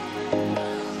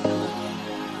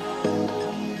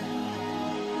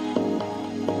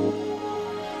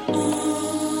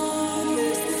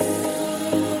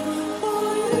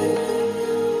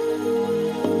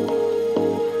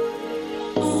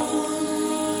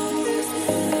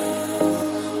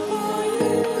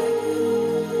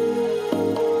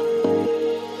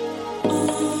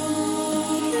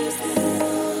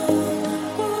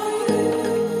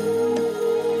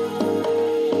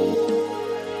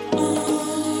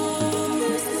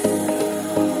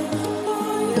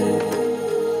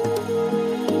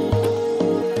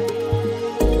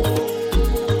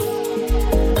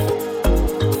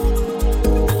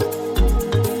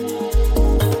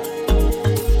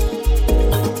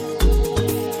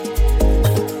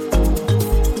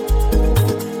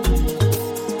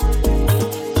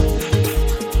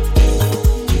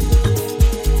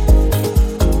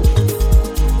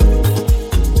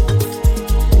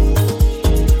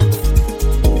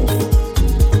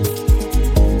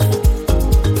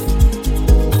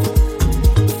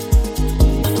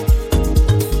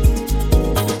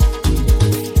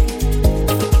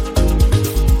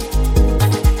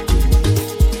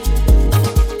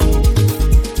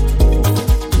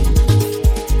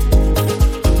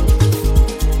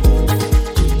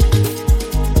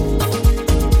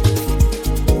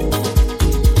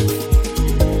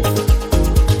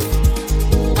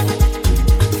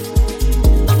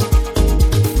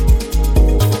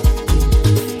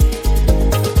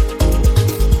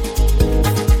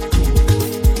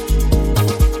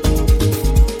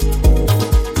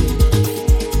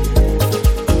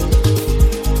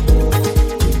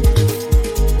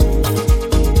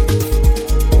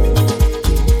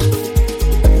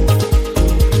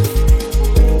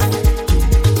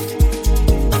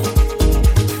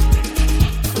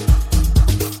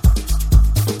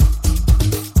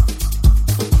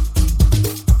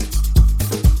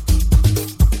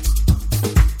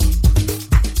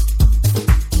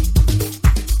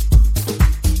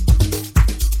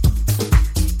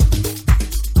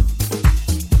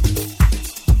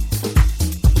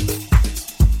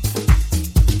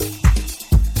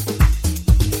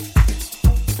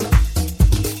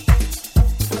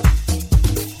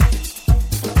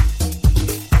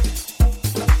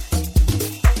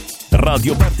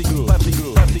 Radio Party Group.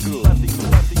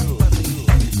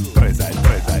 Present.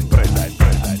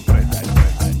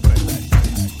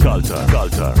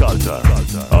 Culture.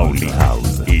 Only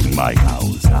house in my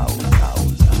house.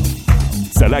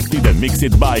 Selected and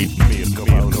mixed by Mirko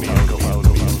Paolo.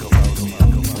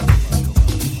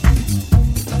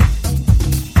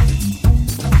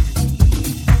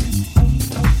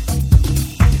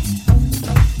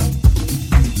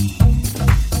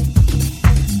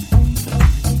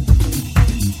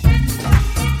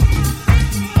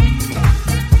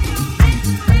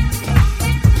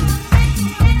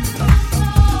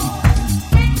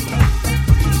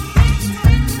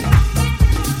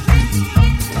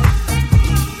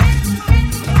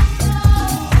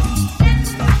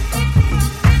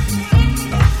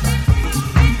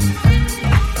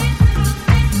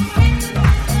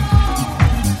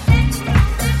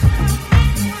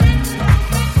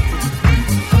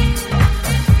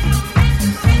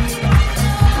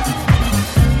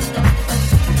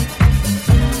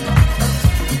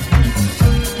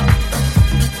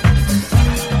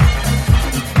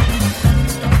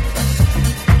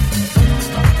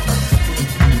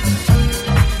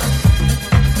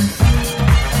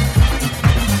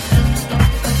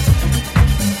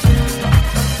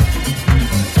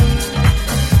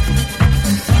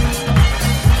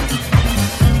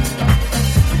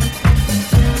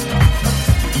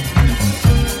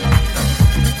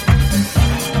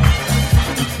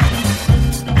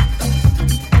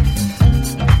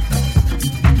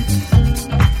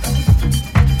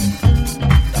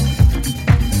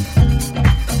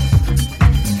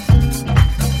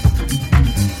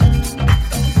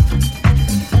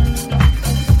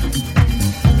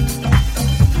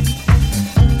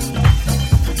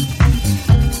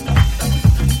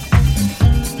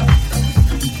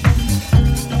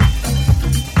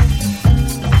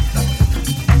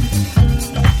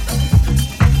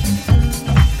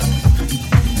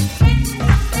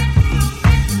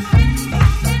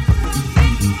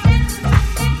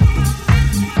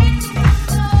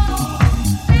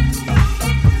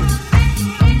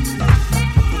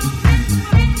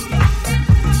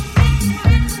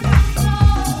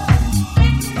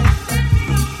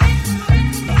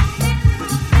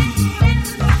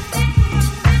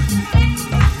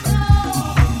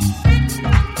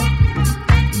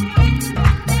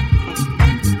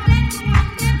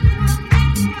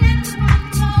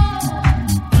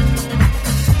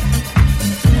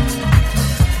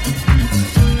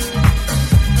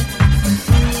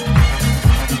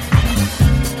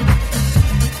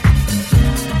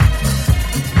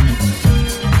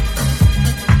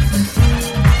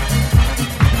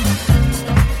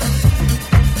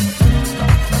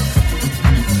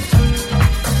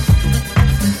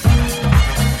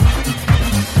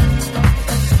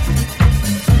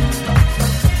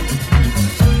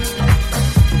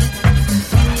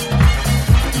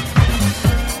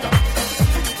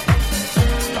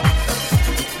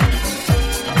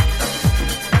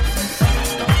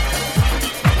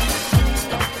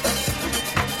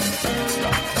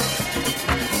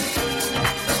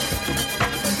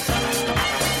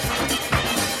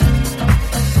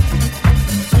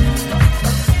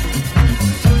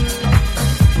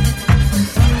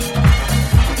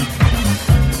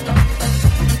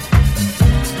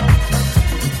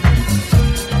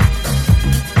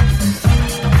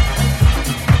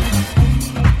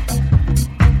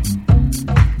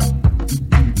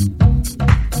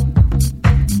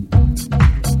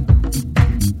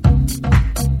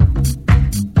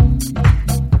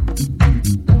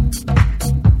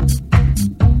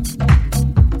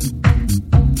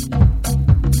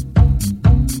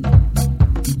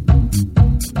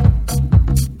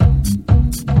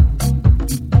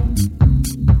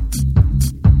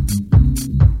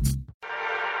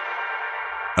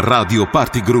 Radio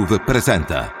Party Groove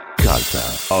presenta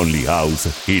Culture, Only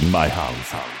House in My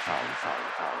House.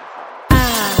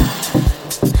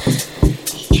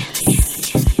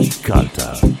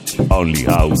 Culture, Only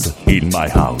House in My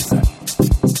House.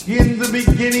 In the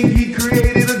beginning, he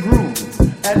created a groove,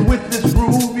 and with this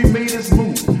groove, he made us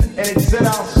move, and it set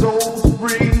our souls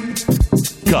free.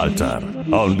 Culture,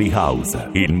 Only House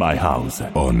in My House.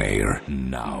 On air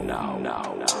now.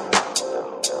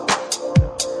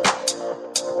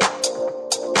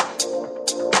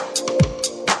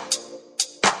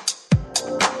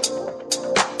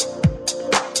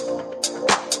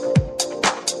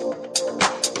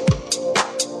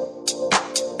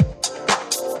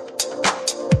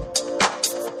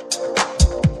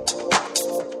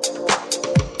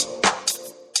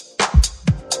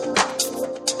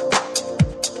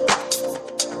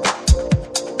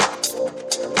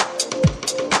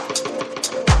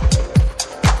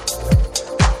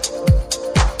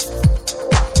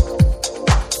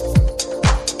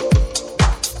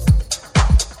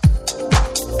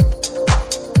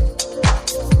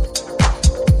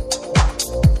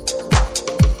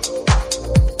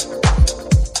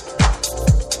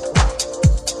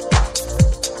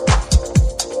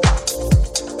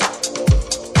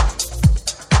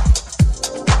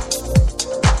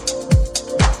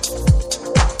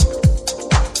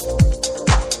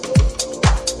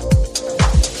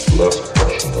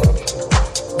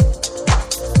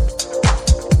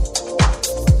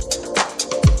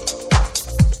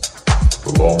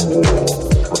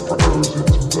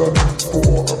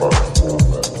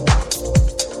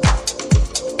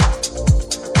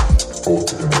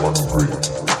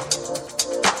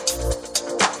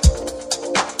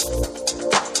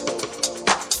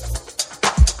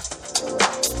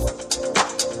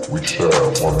 We share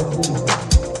one mood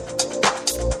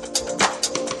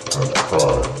and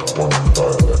cry one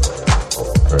dialect of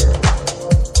pain.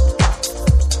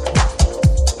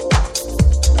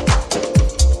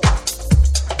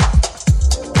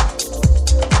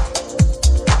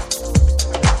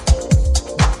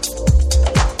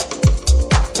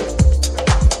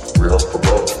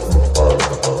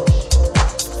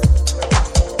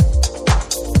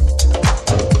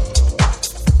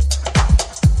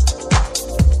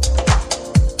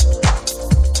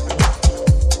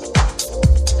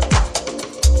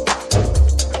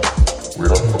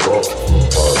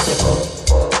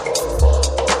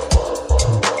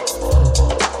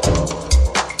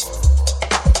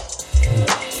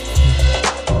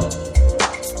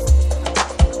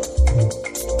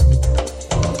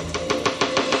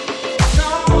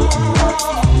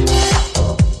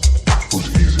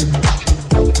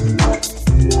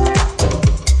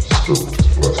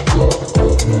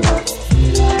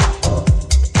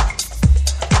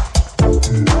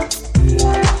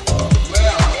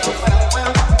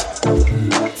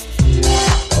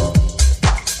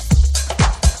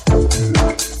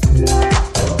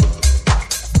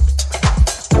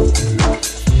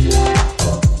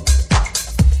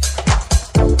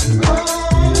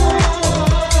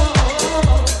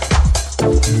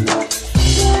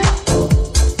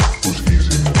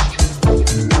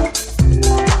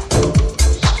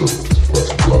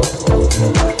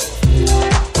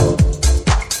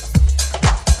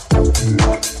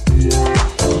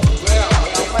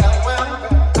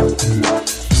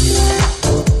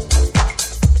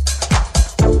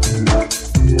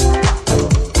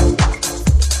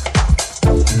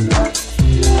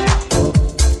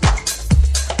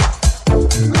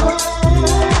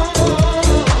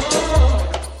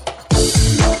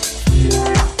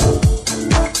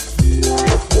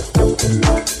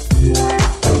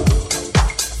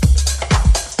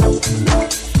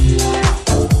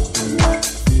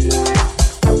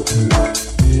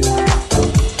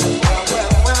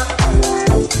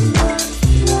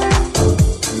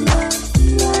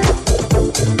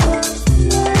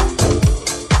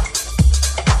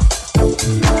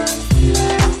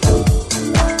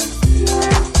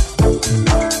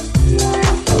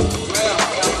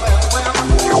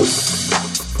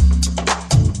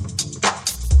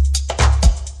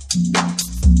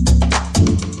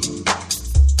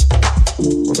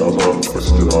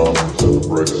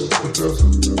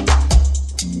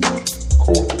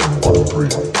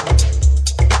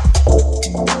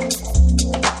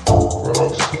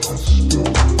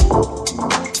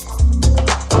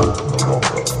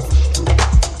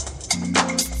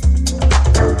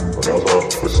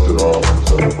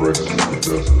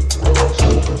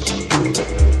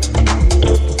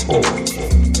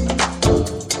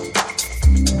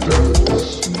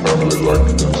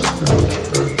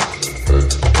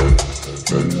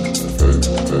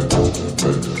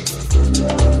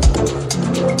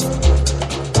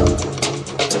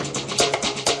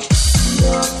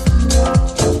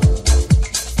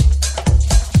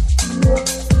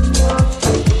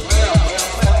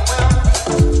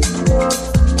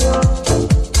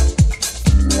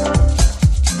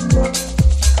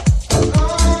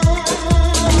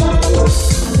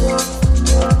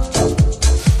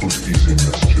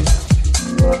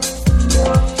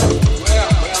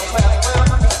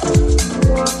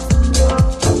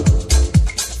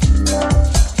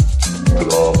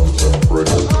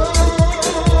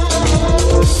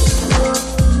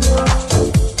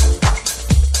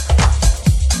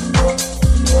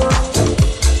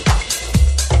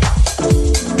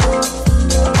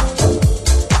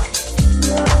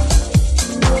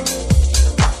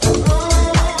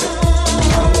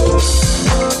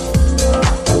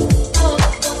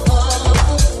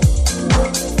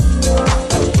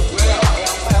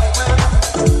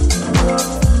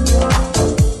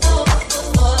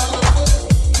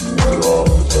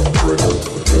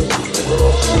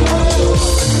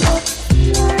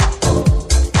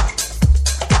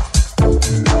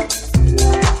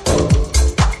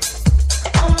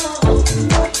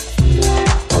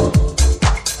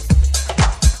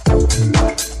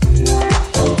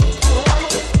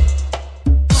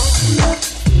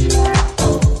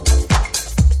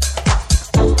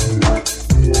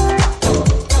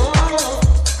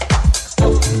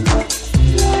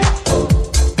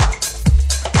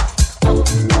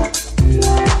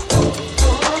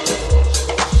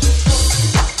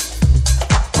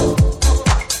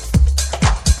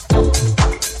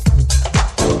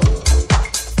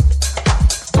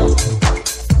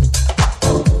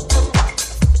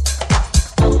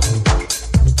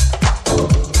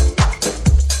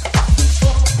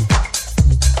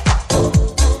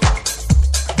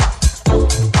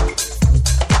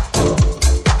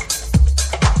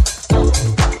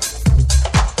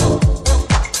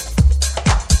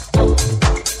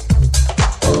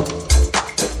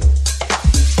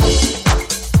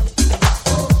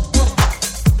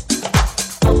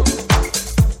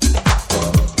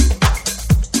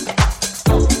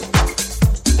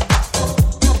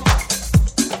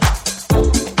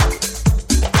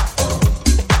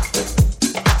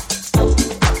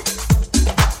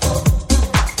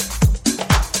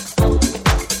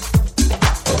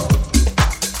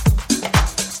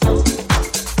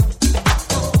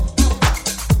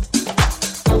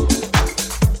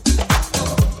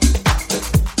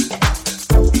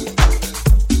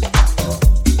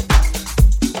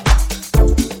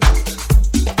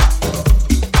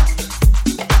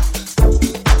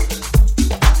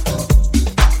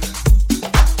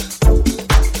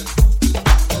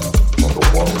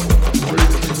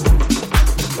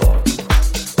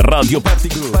 Radio Party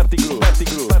Group.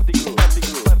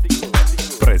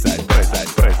 Present.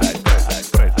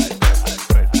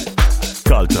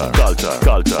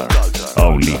 Culture.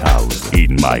 Only house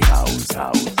in my house.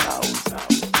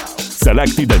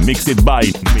 Selected and mixed by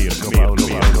Mirko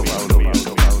Paolo.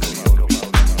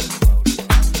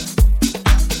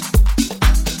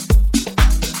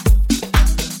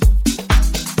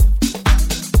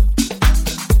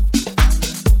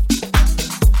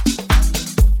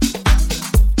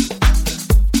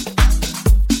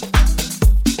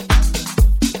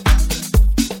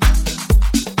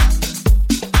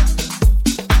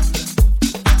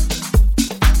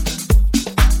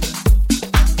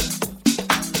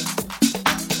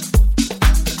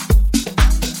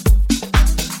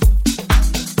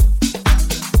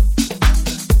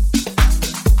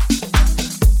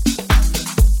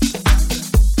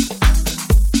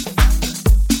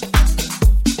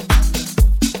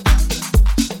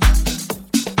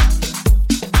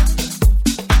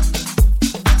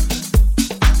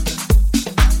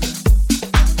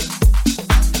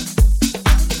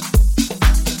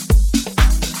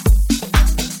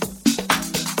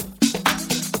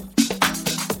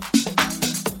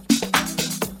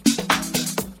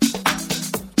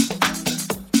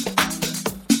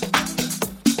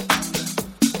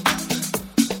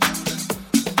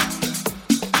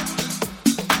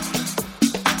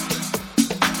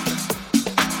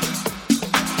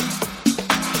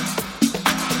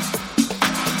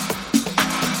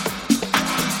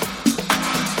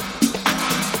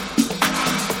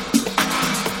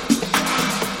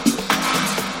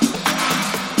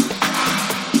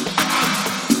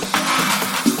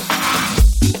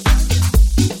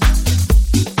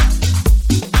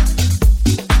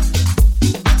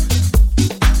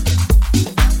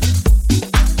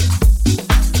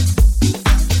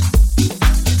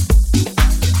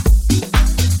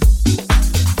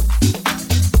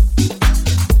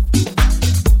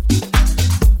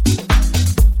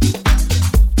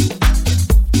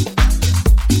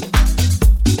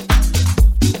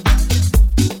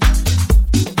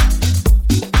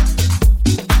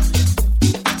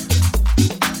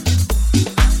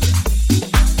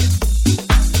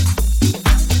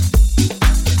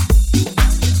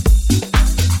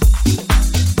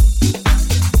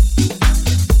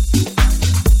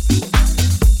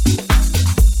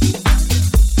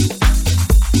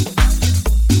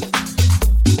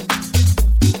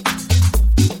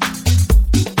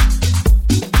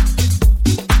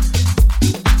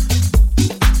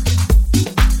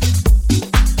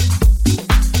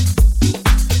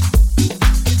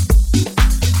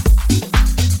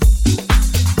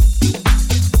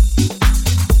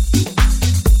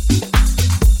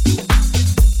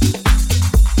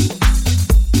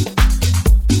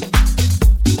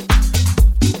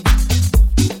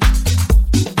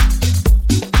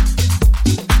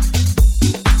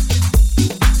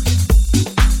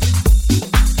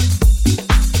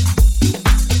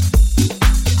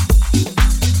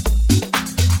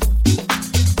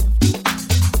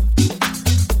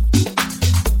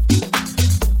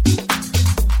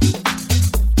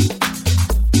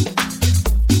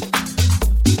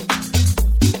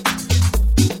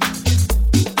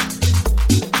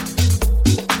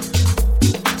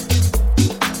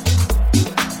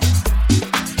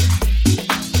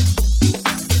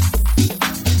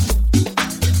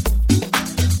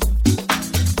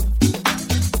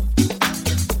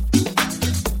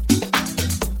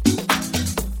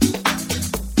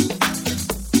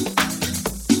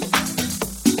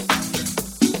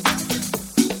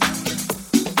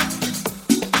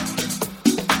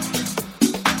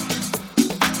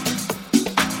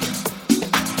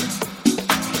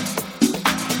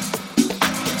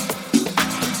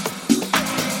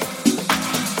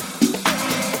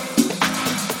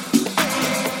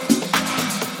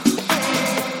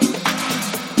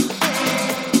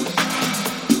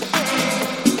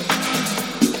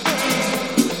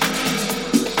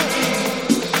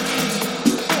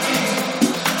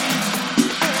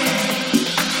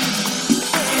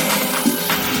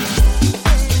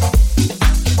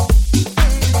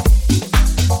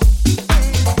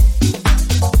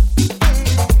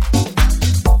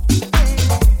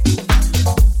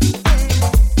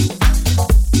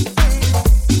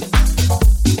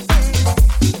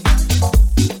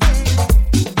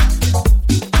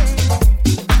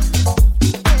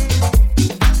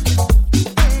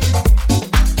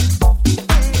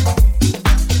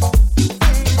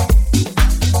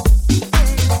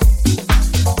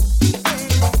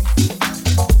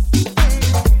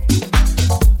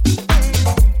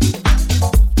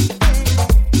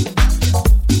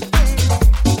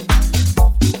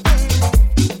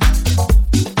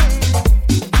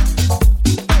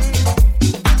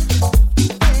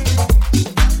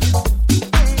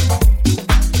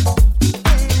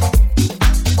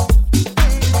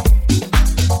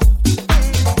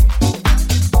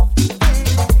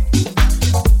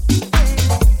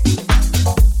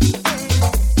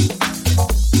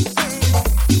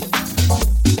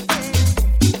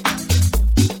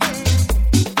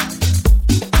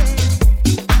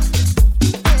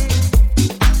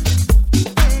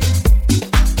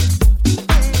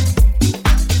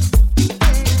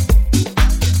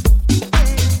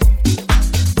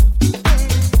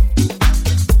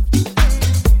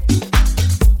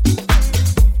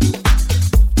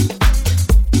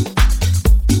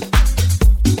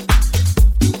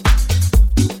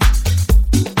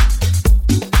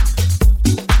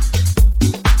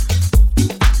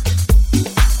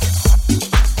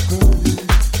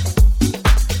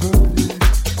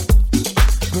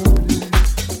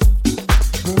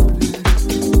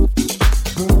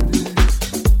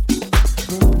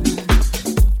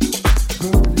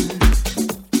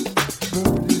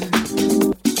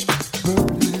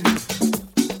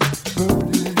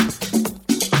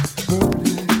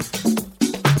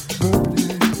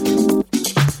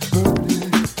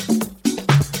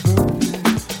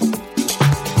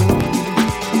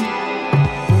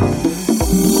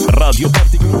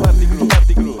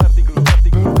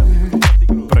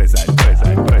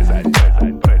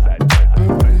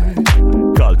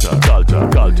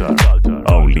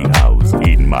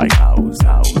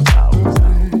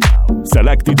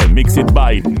 Selected and mixed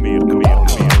by Mirko.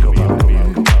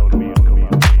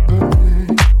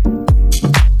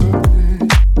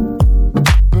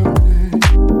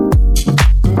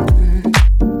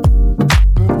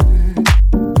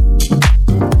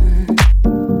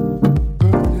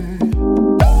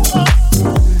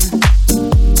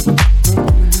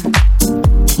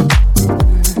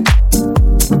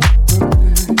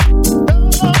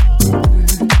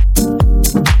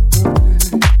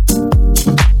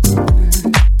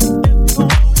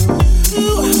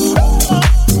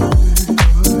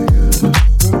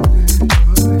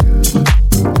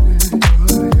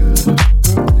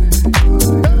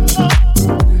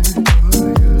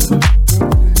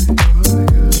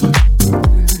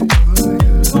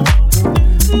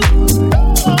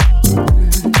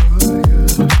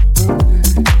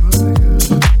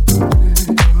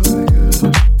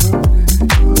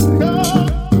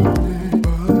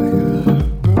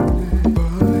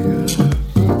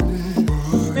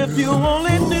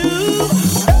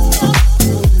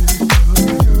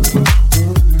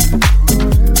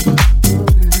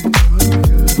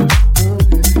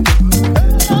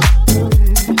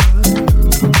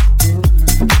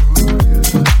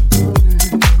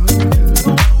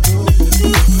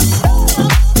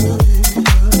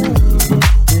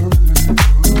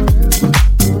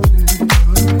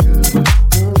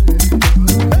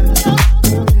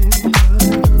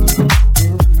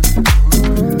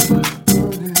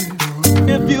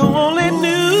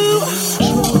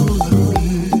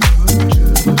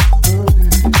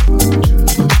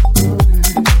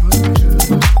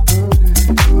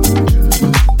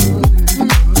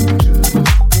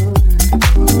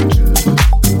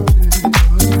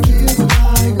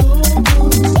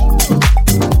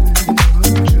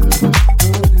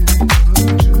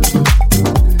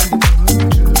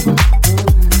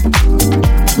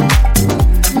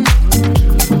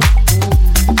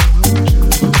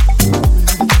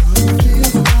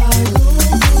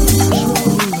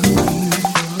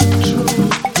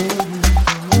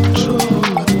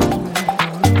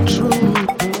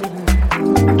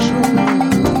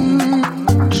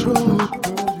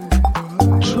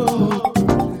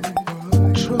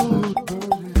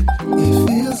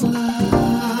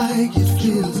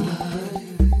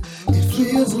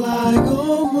 feels like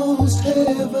almost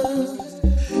heaven.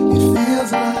 It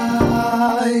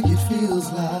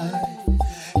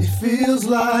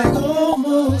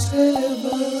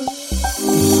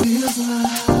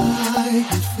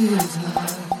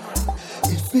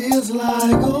feels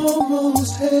like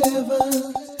almost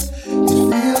heaven.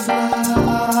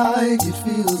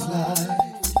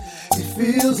 It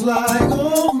feels like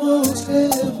almost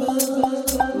heaven.